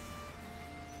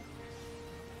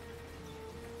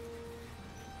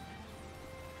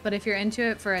 But if you're into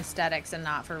it for aesthetics and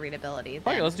not for readability,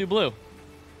 then... Okay, let's do blue.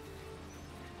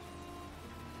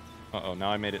 Uh-oh, now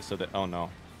I made it so that... Oh, no.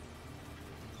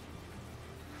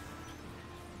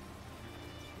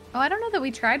 Oh, I don't know that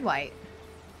we tried white.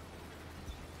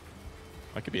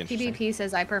 That could be interesting. PvP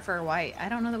says I prefer white. I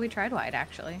don't know that we tried white,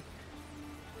 actually.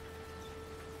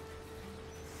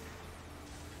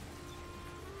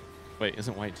 Wait,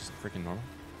 isn't white just freaking normal?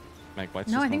 Like, white's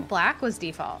No, just I think normal. black was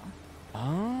default.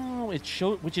 Oh, it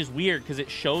showed... Which is weird, because it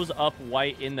shows up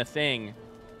white in the thing,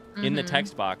 in the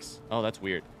text box. Oh, that's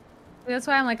weird. That's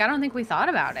why I'm like, I don't think we thought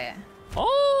about it.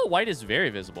 Oh, white is very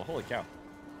visible. Holy cow.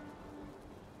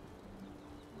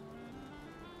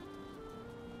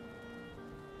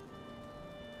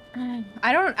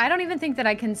 I don't even think that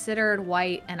I considered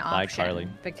white an option. Carly.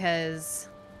 Because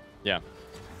Yeah.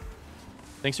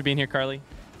 Thanks for being here, Carly.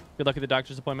 Good luck at the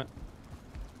doctor's appointment.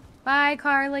 bye,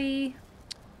 Carly.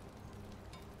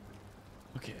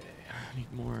 Okay, I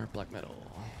need more black metal.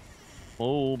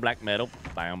 Oh, black metal.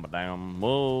 Bam, ba-dam.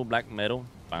 Oh, black metal.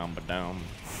 Bam, ba-dam.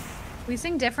 We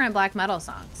sing different black metal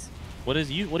songs. What do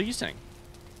you sing?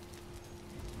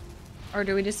 Or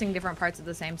do we just sing different parts of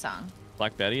the same song?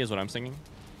 Black Betty is what I'm singing.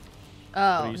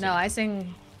 Oh, you no, sing? I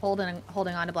sing holding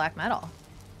on to black metal.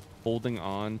 Holding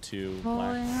on to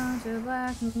Holding black. on to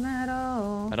black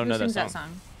metal. I don't Who know that sings song.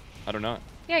 I don't know it.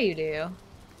 Yeah, you do.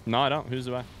 No, I don't. Who's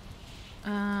the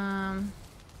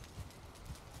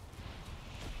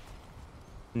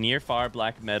Near far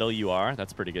black metal you are.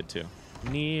 That's pretty good too.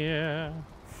 Near,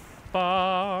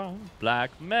 far,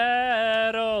 black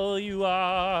metal you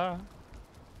are.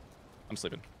 I'm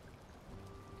sleeping.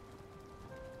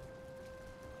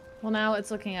 Well, now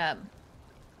it's looking up.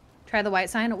 Try the white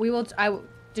sign. We will.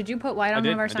 Did you put white on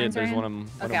one of our signs? There's Ryan? one of them.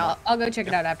 Okay, I'll go check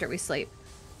it out after we sleep.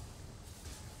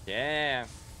 Yeah.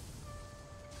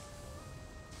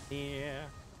 Yeah.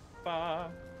 Far,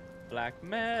 black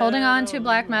metal. Holding On to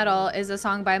Black Metal is a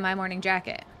song by My Morning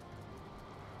Jacket.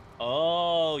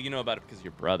 Oh, you know about it because of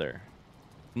your brother.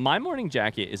 My Morning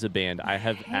Jacket is a band I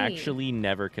have actually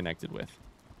never connected with.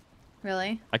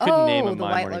 Really? I couldn't name a the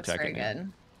My white Morning looks Jacket very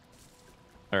name.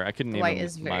 good. Or I couldn't The name white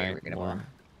is very readable.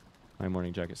 My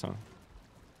Morning Jacket song.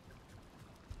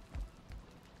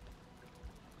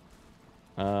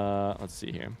 Let's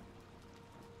see here.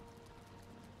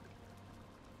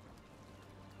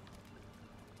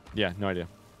 Yeah, no idea.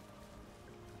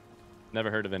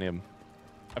 Never heard of any of them.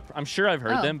 I'm sure I've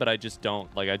heard them, but I just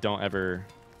don't like. I don't ever.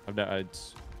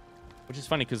 Which is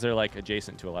funny because they're like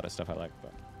adjacent to a lot of stuff I like.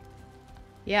 But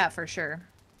yeah, for sure.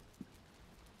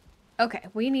 Okay,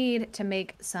 we need to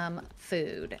make some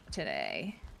food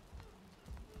today.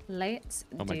 Let's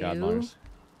oh my God, Mars,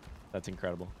 that's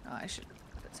incredible. Oh, I should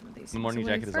put some of these. The Morning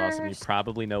Jacket is awesome. You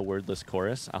probably know Wordless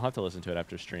Chorus. I'll have to listen to it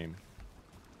after stream.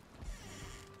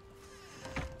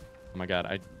 Oh my God,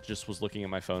 I just was looking at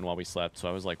my phone while we slept, so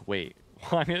I was like, wait,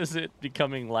 why is it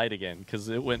becoming light again? Because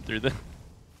it went through the...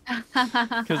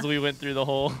 Because we went through the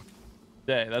whole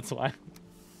day, that's why.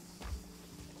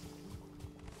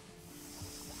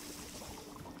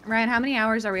 Ryan, how many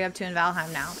hours are we up to in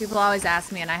Valheim now? People always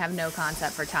ask me, and I have no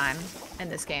concept for time in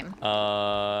this game.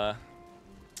 Probably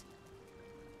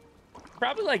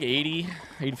like 80,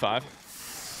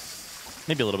 85.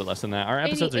 Maybe a little bit less than that. Our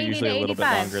episodes are usually a little bit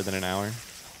longer than an hour.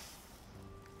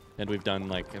 And we've done,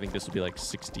 like, I think this will be like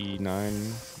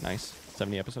 69 nice,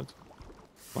 70 episodes.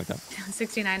 Like that.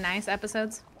 69 nice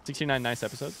episodes? 69 nice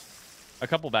episodes. A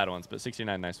couple bad ones, but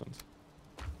 69 nice ones.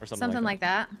 Or something like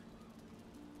that.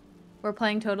 We're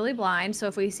playing totally blind, so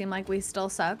if we seem like we still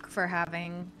suck for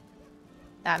having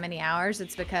that many hours,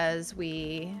 it's because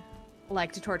we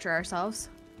like to torture ourselves.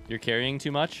 You're carrying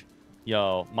too much?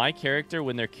 Yo, my character,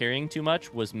 when they're carrying too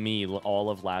much, was me all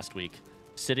of last week.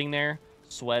 Sitting there,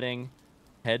 sweating,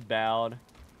 head bowed.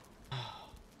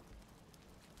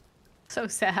 So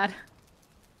sad.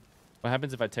 What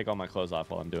happens if I take all my clothes off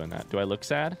while I'm doing that? Do I look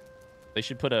sad? They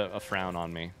should put a frown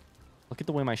on me. Look at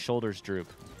the way my shoulders droop.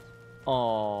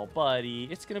 Oh, buddy.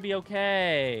 It's going to be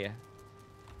okay.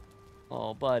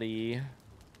 Oh, buddy. You're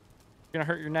going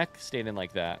to hurt your neck standing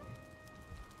like that.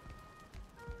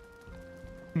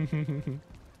 You're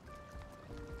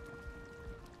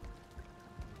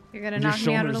going to knock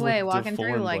me out of the way walking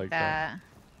through like that.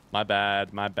 My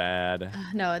bad. My bad.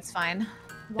 No, it's fine.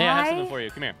 Why? Hey, I have something for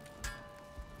you. Come here.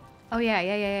 Oh,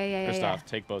 yeah. Christoph,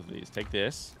 take both of these. Take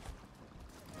this.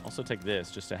 Also take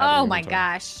this just to have it in your my inventory.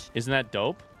 gosh. Isn't that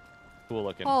dope? Cool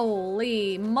looking.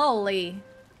 Holy moly.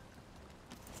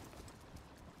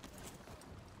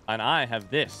 And I have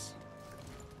this.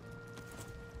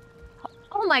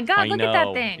 Oh my God, look at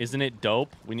that thing. Isn't it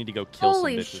dope? We need to go kill some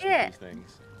bitches with these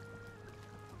things.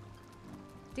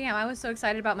 Damn, I was so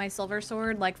excited about my silver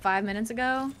sword like 5 minutes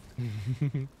ago.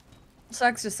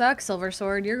 Sucks to suck, silver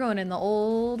sword. You're going in the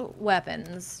old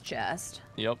weapons chest.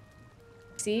 Yep.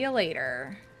 See you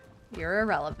later. You're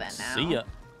irrelevant now. See ya.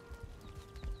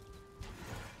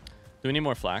 Do we need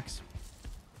more flax?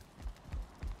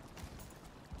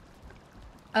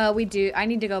 We do. I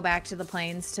need to go back to the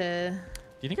plains to... Do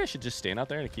you think I should just stand out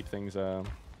there to keep things, to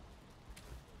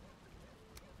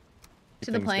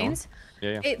the plains?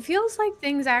 Going? Yeah. It feels like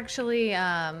things actually,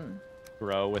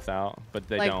 grow without, but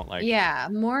they don't, like... Yeah,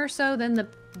 more so than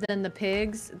the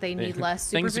pigs. They need less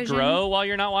supervision. Things grow while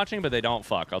you're not watching, but they don't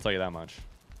fuck. I'll tell you that much.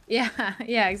 Yeah,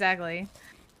 yeah, exactly.